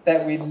know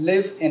that we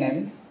live in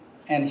him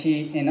and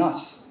he in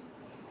us.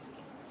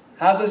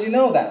 How does he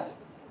know that?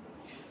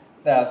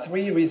 There are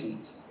 3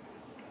 reasons.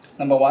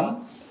 Number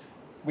 1,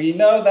 we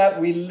know that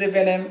we live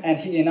in him and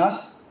he in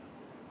us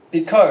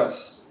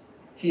because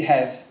he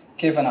has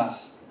given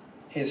us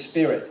his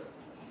Spirit.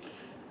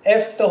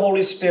 If the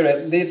Holy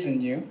Spirit lives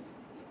in you,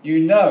 you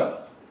know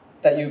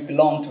that you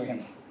belong to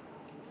him.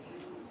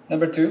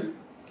 Number 2,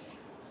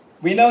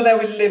 we know that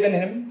we live in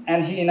him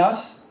and he in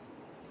us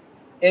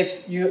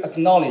if you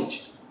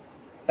acknowledge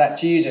that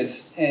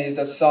Jesus is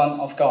the Son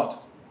of God.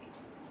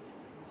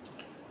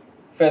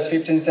 Verse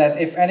 15 says,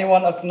 if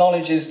anyone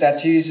acknowledges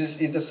that Jesus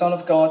is the Son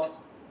of God,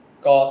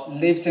 God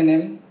lives in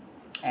him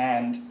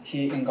and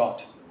he in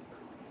God.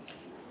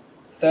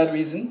 Third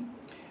reason,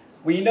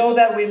 we know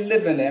that we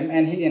live in him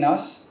and he in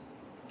us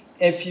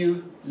if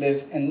you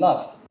live in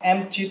love.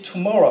 Empty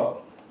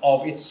tomorrow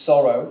of its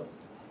sorrow,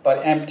 but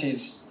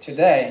empties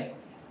today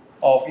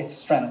of its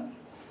strength.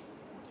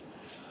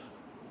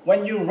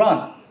 When you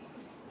run,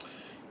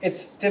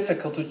 it's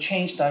difficult to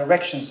change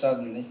direction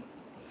suddenly.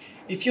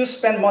 If you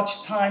spend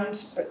much time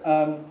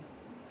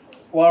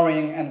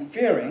worrying and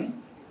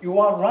fearing, you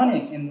are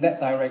running in that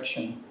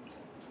direction.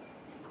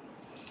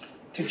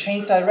 To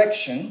change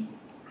direction,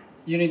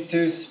 you need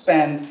to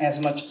spend as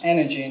much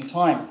energy and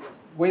time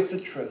with the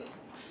truth.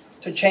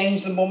 To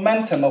change the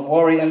momentum of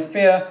worry and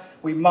fear,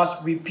 we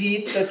must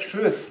repeat the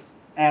truth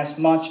as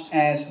much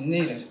as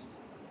needed.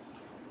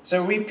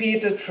 So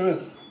repeat the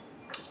truth.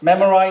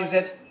 Memorize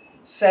it,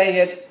 say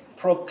it,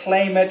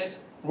 proclaim it,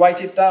 write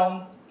it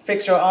down,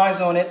 fix your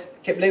eyes on it,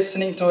 keep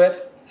listening to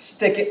it,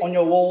 stick it on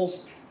your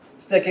walls,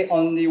 stick it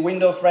on the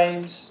window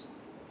frames,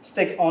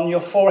 stick it on your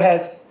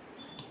forehead,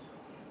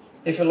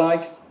 if you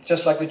like,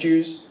 just like the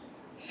Jews.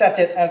 Set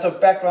it as a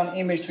background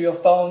image to your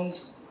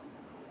phones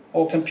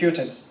or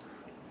computers.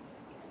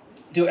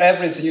 Do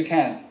everything you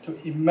can to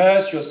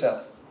immerse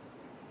yourself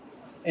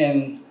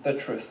in the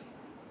truth.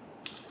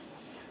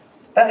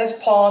 That is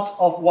part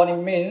of what it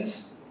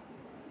means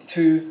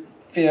to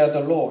fear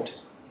the Lord.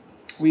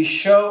 We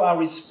show our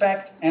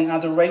respect and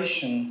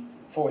adoration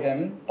for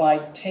him by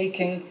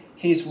taking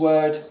his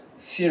word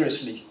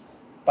seriously,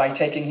 by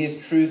taking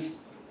his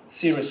truth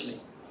seriously.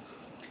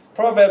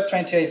 Proverbs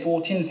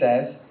 28:14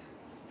 says,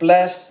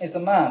 blessed is the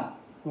man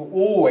who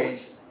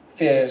always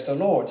fears the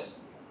Lord,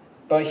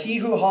 but he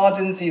who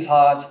hardens his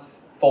heart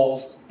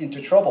falls into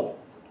trouble.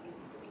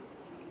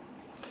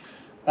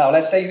 Now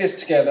let's say this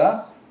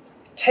together.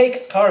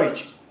 Take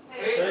courage.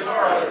 Take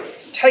courage.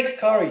 Take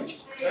courage.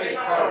 Take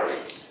courage.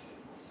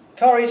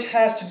 Courage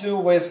has to do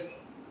with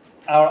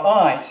our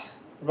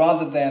eyes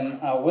rather than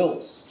our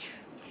wills.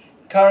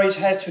 Courage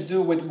has to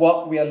do with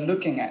what we are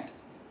looking at.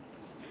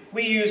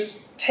 We use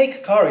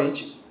take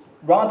courage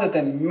rather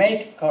than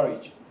make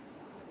courage.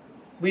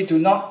 We do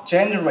not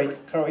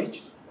generate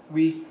courage,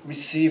 we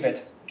receive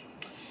it.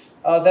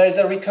 There is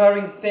a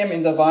recurring theme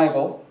in the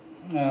Bible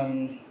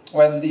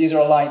when the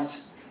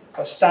Israelites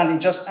were standing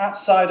just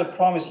outside the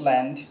promised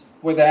land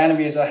with their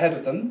enemies ahead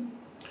of them.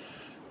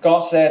 God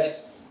said,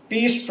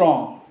 be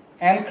strong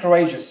and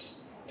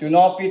courageous. Do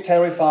not be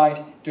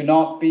terrified. Do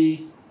not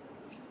be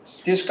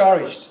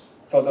discouraged.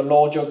 For the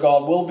Lord your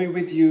God will be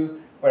with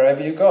you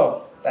wherever you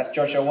go. That's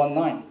Joshua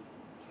 1:9.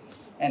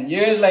 And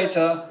years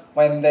later,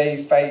 when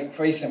they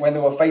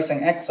were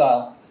facing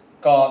exile,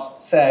 God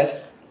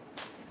said,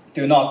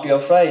 do not be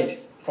afraid,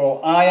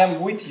 for I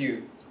am with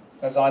you.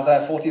 That's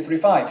Isaiah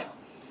 43:5.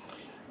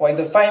 Well, in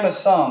the famous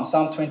Psalm,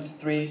 Psalm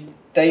 23,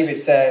 David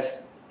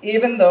says,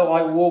 "Even though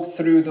I walk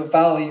through the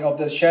valley of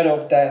the shadow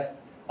of death,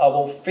 I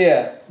will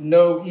fear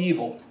no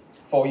evil,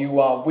 for you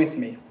are with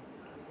me."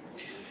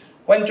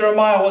 When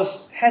Jeremiah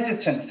was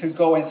hesitant to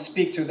go and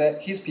speak to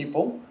his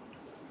people,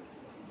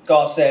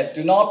 God said,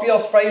 "Do not be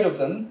afraid of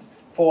them,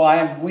 for I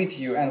am with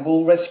you and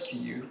will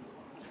rescue you."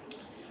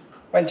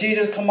 When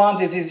Jesus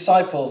commanded his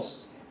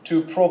disciples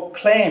to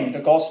proclaim the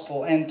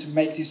gospel and to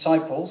make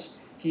disciples,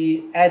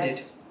 he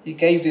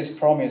gave this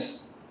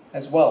promise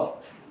as well.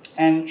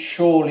 "And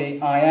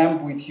surely I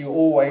am with you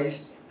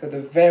always to the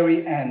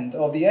very end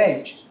of the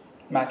age."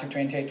 Matthew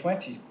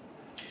 28:20.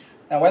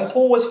 Now, when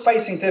Paul was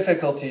facing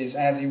difficulties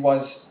as he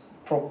was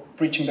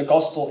preaching the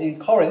gospel in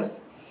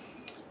Corinth,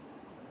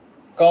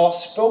 God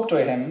spoke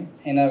to him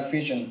in a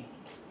vision.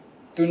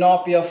 "Do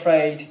not be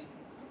afraid.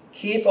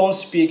 Keep on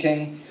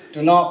speaking.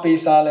 Do not be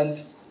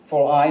silent,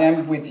 for I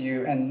am with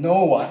you, and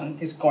no one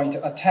is going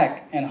to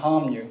attack and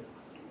harm you."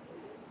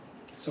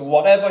 So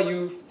whatever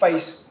you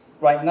face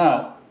right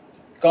now,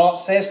 God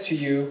says to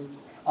you,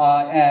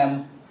 "I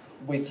am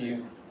with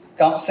you."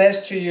 God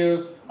says to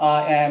you,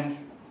 "I am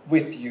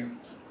with you."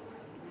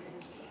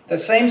 The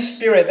same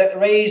Spirit that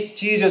raised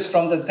Jesus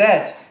from the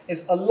dead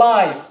is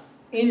alive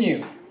in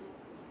you.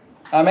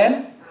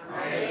 Amen?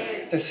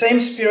 Amen. The same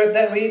Spirit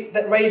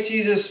that raised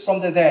Jesus from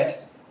the dead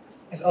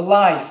is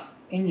alive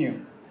in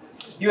you.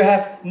 You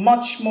have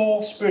much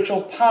more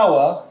spiritual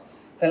power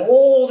than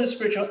all the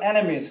spiritual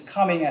enemies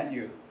coming at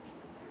you.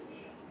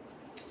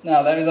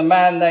 Now, there is a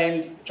man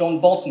named John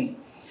Bolton.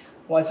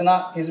 Well, it's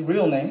not his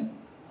real name,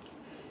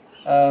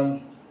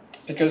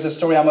 because the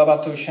story I'm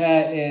about to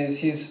share is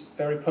his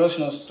very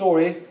personal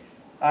story.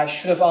 I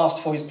should have asked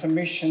for his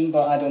permission,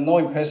 but I don't know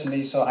him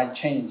personally, so I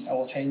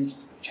will change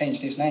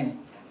his name.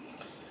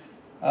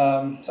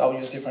 So I'll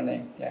use a different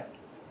name, yeah.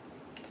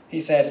 He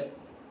said,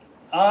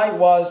 "I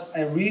was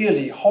a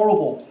really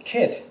horrible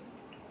kid.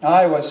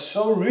 I was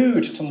so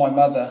rude to my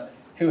mother,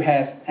 who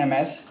has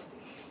MS,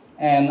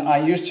 and I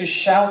used to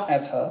shout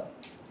at her.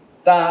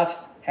 Dad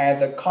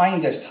had the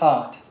kindest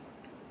heart,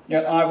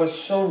 yet I was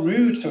so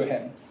rude to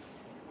him.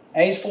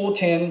 Age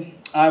 14,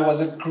 I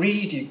was a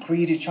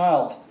greedy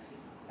child,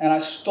 and I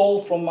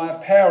stole from my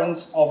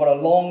parents over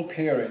a long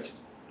period.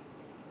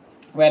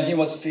 When he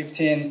was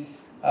 15,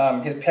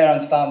 his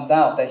parents found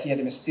out that he had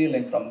been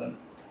stealing from them.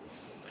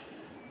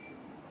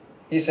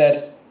 He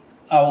said,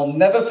 "I will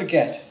never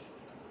forget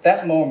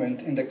that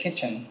moment in the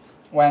kitchen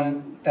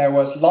when there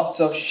was lots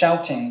of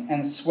shouting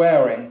and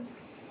swearing.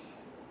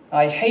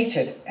 I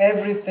hated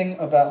everything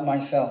about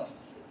myself.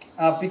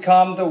 I've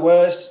become the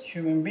worst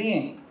human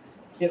being.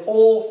 It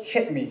all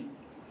hit me.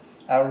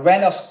 I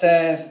ran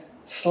upstairs,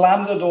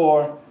 slammed the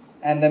door,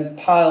 and then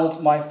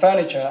piled my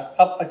furniture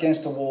up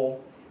against the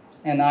wall,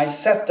 and I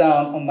sat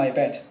down on my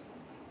bed.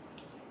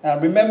 I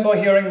remember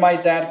hearing my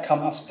dad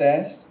come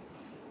upstairs.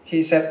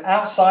 He said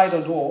outside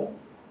the door,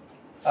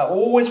 I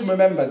always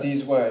remember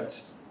these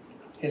words.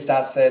 His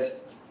dad said,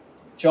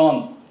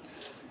 'John,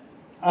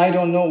 I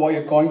don't know what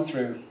you're going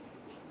through,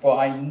 but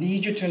I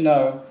need you to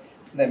know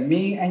that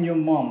me and your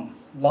mom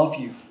love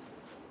you.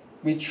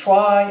 We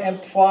try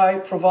and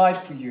provide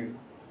for you.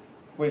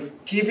 We've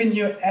given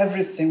you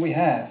everything we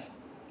have.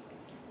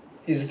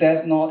 Is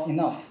that not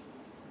enough?'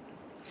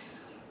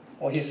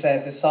 Well, he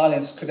said the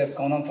silence could have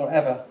gone on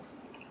forever.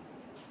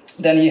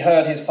 Then he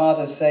heard his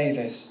father say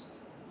this,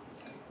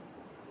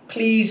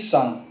 'Please,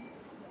 son,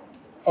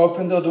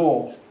 open the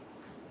door.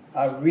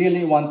 I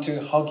really want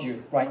to hug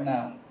you right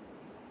now.'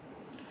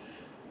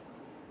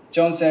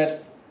 John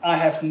said, 'I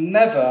have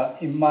never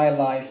in my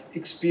life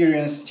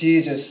experienced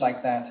Jesus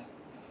like that.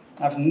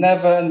 I've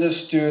never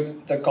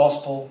understood the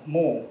gospel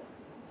more.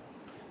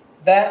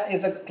 That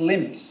is a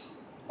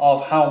glimpse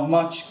of how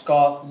much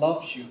God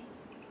loves you.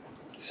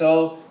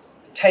 So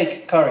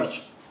take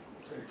courage.'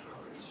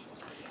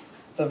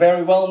 The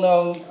very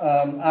well-known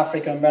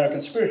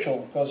African-American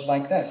spiritual goes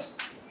like this.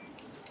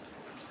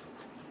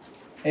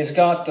 He's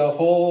got the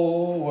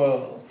whole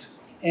world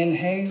in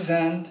his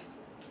hand.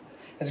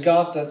 He's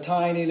got the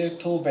tiny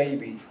little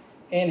baby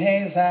in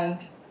his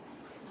hand.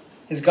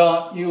 He's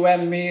got you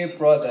and me,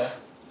 brother,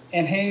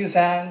 in his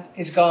hand.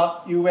 He's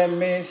got you and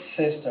me,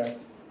 sister,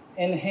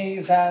 in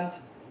his hand.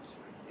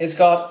 He's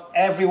got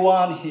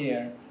everyone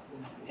here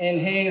in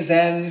his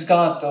hand. He's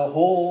got the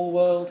whole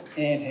world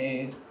in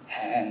his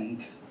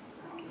hand.'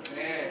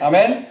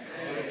 Amen?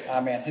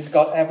 Amen. He's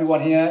got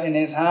everyone here in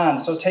his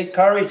hand. So take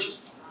courage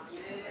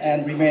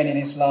and remain in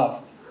his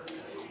love.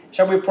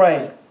 Shall we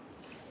pray?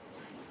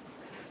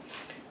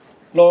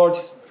 Lord,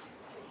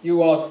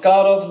 you are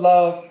God of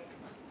love.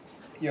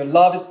 Your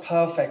love is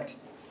perfect.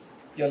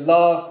 Your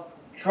love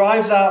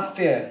drives out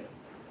fear.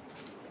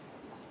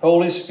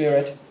 Holy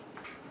Spirit,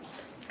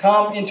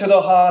 come into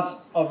the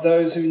hearts of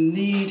those who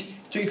need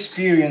to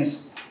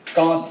experience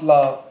God's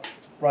love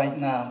right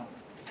now.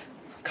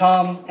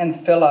 Come and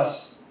fill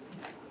us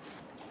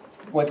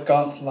with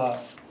God's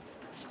love.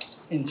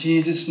 In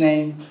Jesus'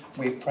 name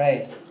we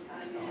pray.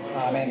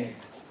 Amen.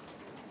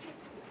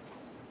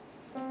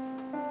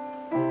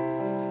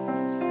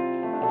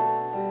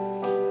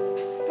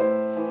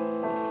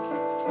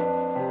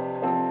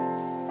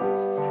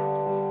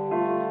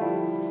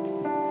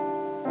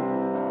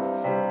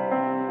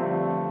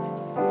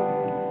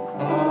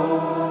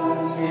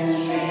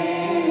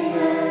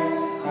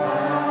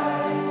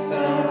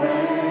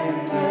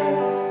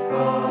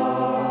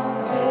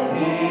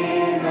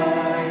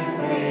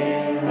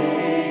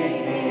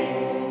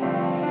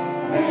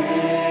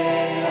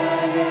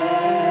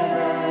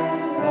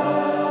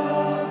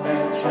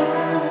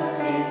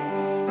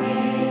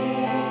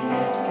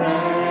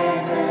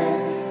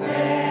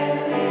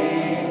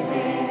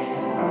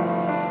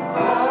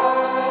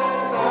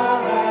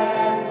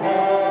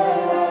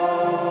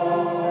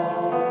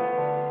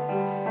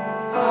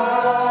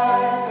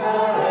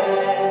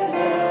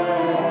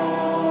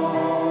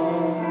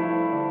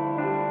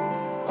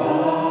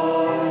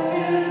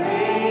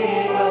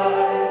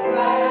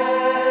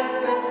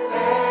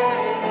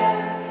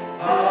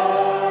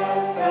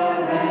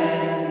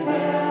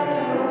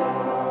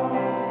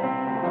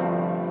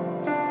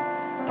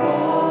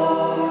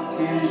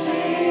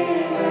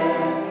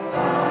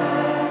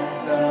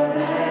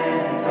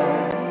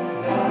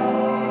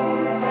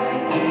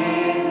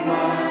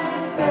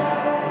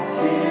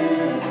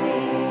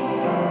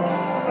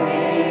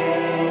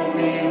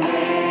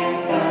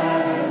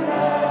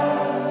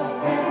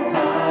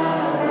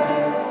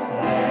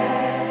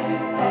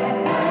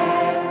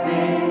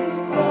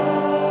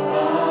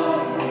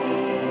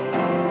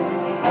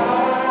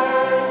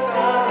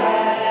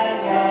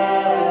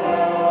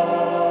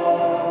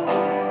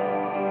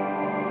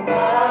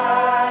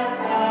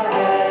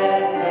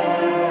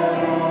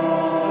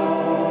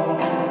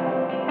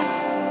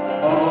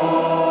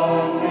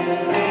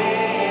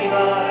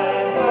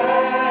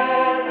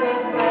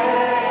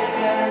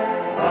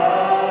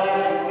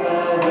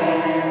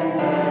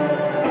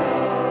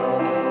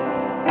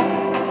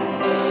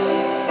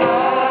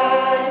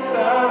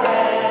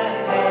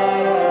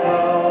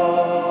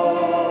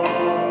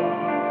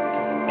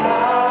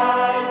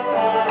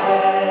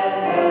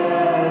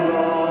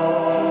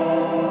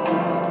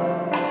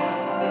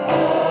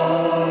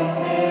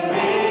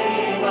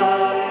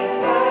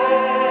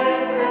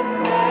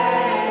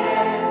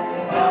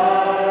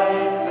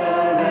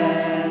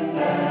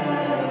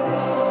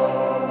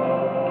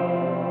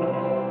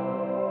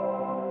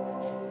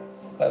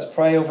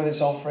 pray over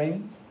this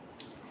offering.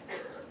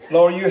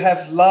 Lord, you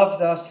have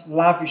loved us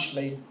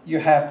lavishly. You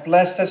have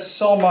blessed us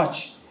so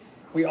much.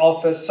 We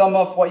offer some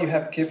of what you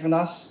have given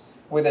us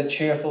with a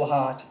cheerful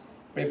heart.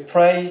 We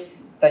pray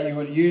that you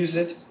would use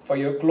it for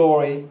your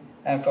glory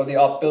and for the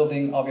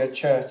upbuilding of your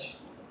church.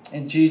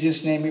 In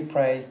Jesus' name we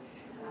pray.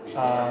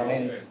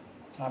 Amen.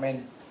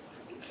 Amen.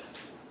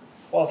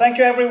 Well, thank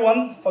you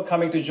everyone for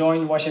coming to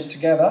join worship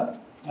together.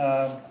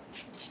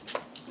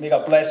 May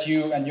God bless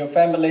you and your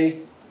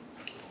family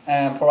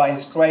and provide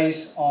His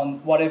grace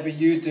on whatever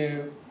you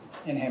do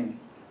in Him.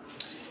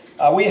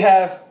 We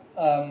have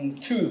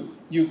 2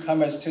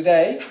 newcomers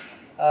today.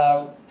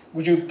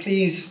 Would you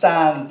please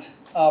stand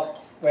up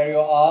where you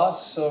are?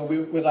 So we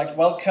would like to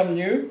welcome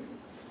you.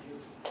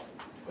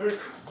 Okay.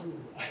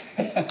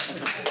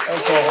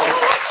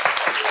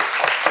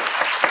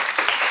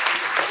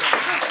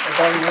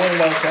 Very warm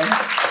welcome.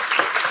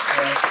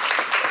 Yes.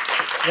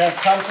 You have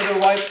come to the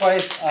right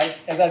place.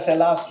 As I said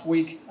last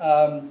week,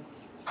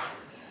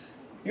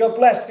 you are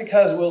blessed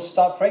because we'll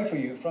start praying for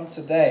you from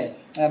today.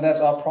 And that's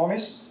our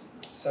promise.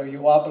 So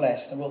you are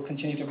blessed and will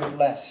continue to be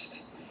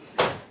blessed.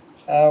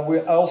 We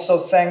also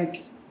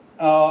thank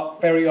our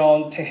very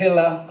own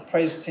Tehillah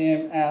praise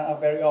team and our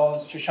very own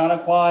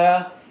Shoshannah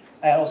Choir,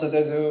 and also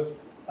those who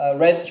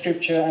read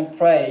scripture and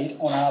prayed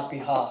on our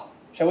behalf.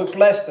 Shall we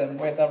bless them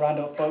with a round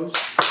of applause?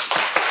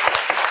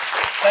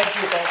 Thank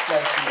you, God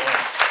bless you all.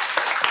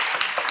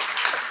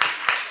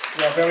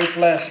 We are very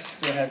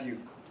blessed to have you.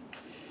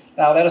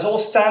 Now let us all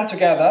stand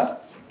together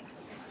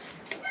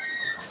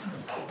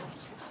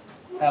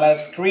and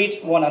let's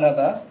greet one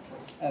another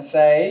and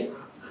say,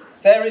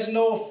 there is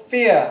no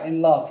fear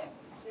in love.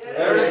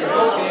 There is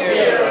no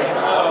fear in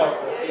love.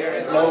 There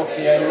is no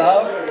fear in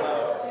love.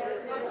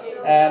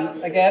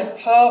 And again,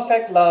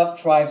 perfect love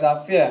drives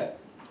out fear.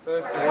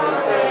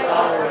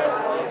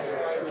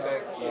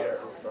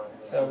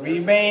 So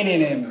remain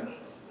in Him.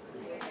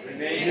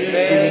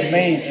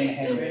 Remain in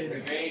Him.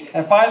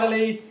 And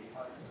finally,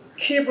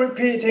 keep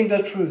repeating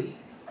the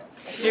truth.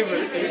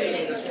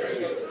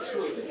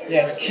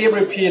 Yes, keep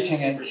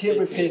repeating it. Keep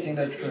repeating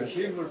the truth.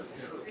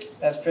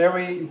 That's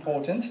very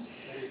important.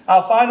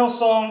 Our final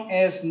song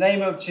is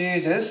Name of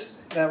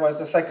Jesus. That was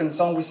the second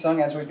song we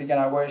sung as we began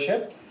our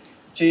worship.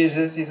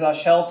 Jesus is our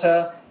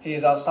shelter. He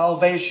is our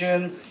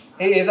salvation.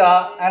 He is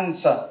our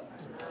answer.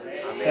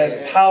 There's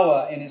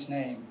power in His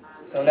name.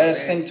 So let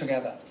us sing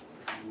together.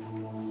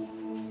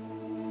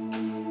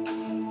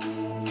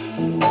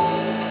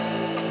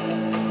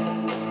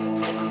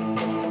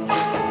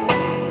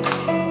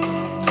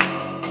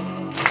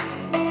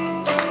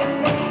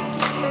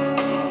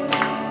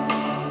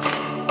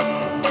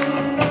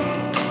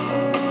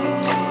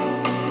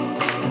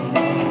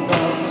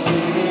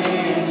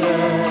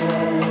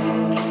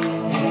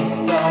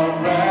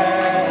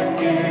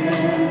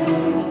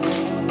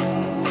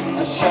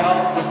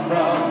 Shelter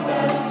from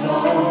the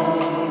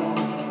storm,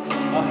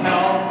 a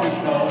help in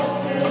those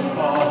who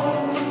call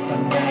the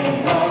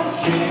name of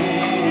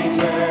Jesus.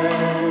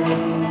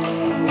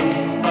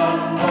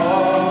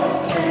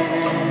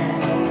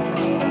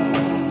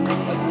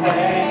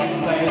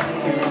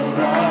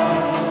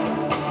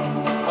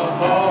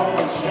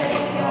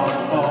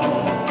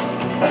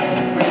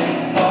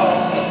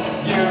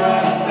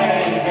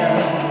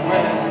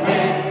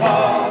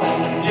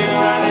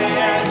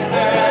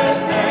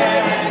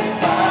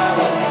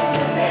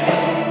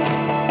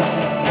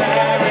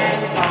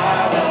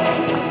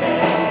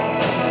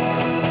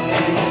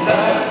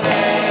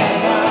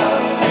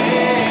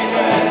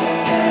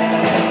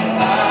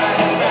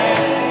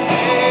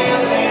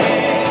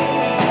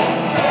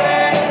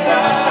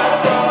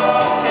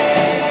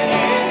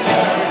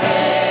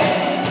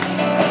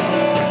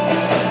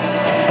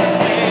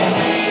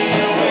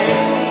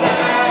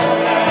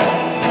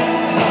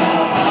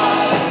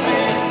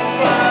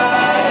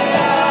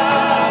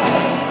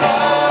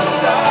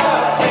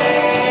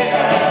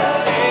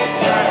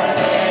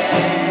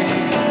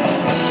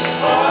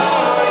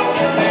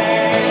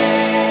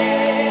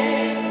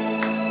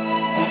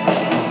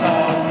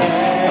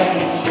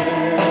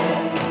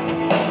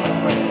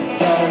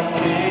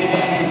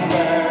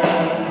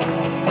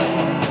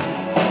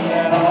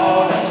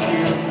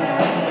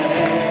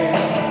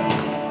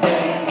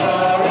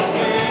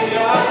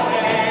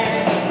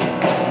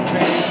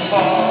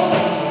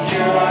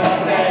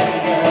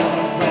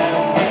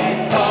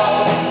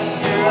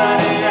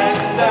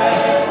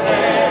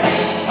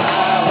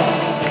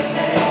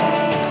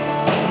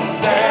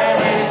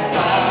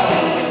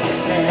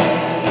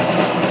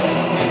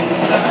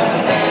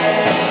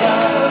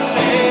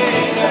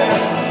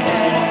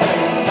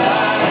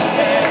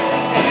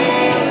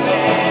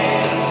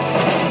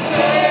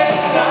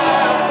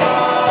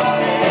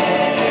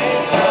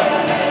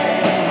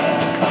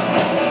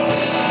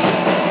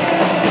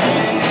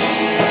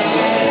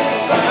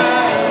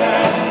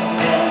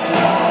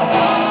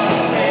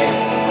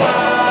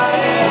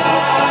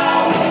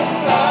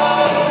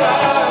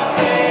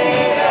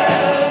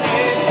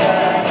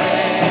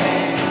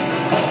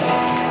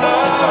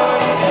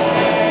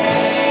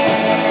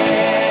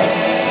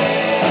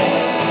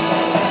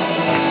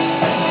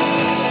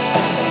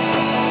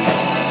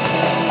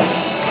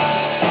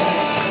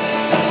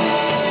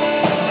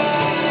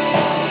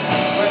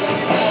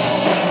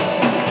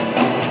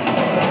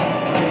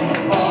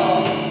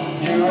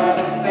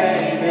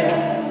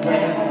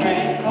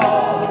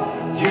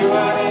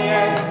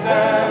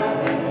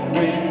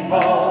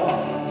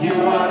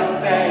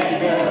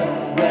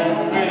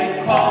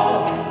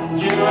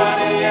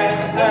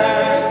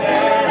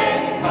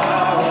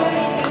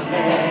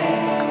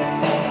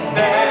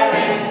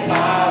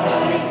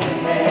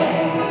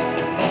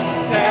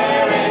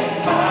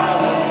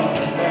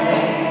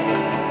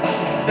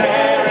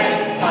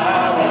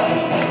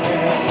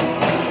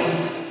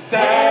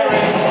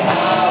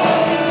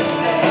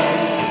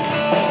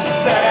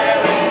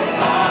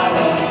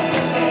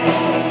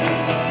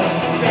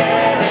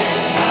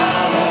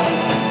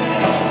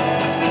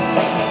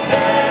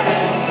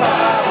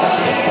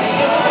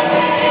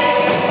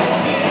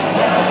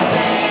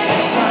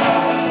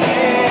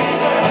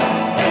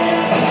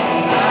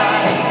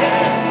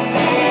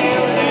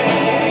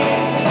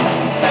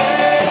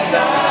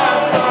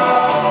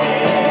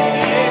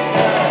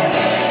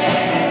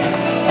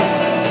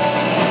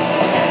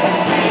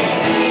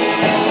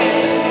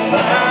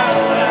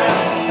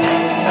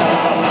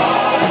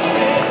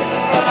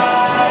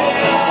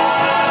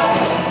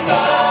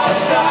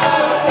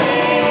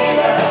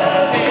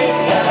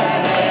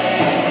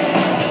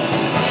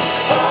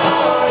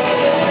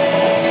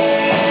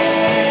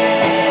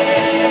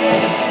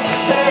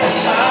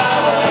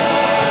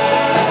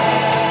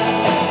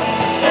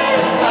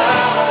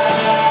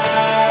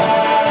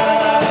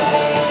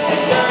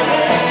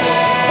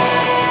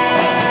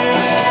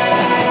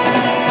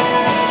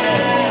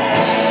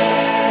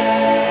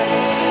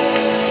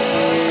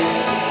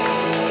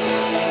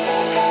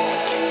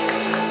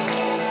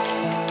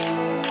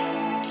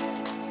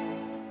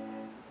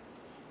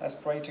 Let's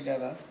pray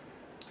together.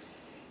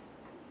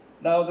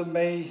 Now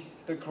may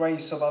the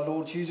grace of our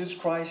Lord Jesus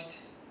Christ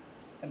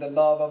and the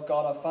love of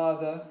God our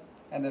Father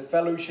and the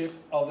fellowship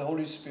of the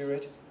Holy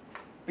Spirit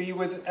be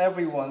with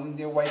everyone in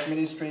the Awake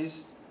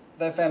Ministries,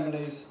 their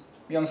families,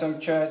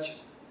 Myungsung Church,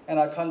 and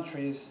our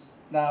countries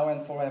now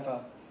and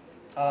forever.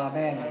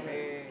 Amen.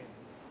 Amen.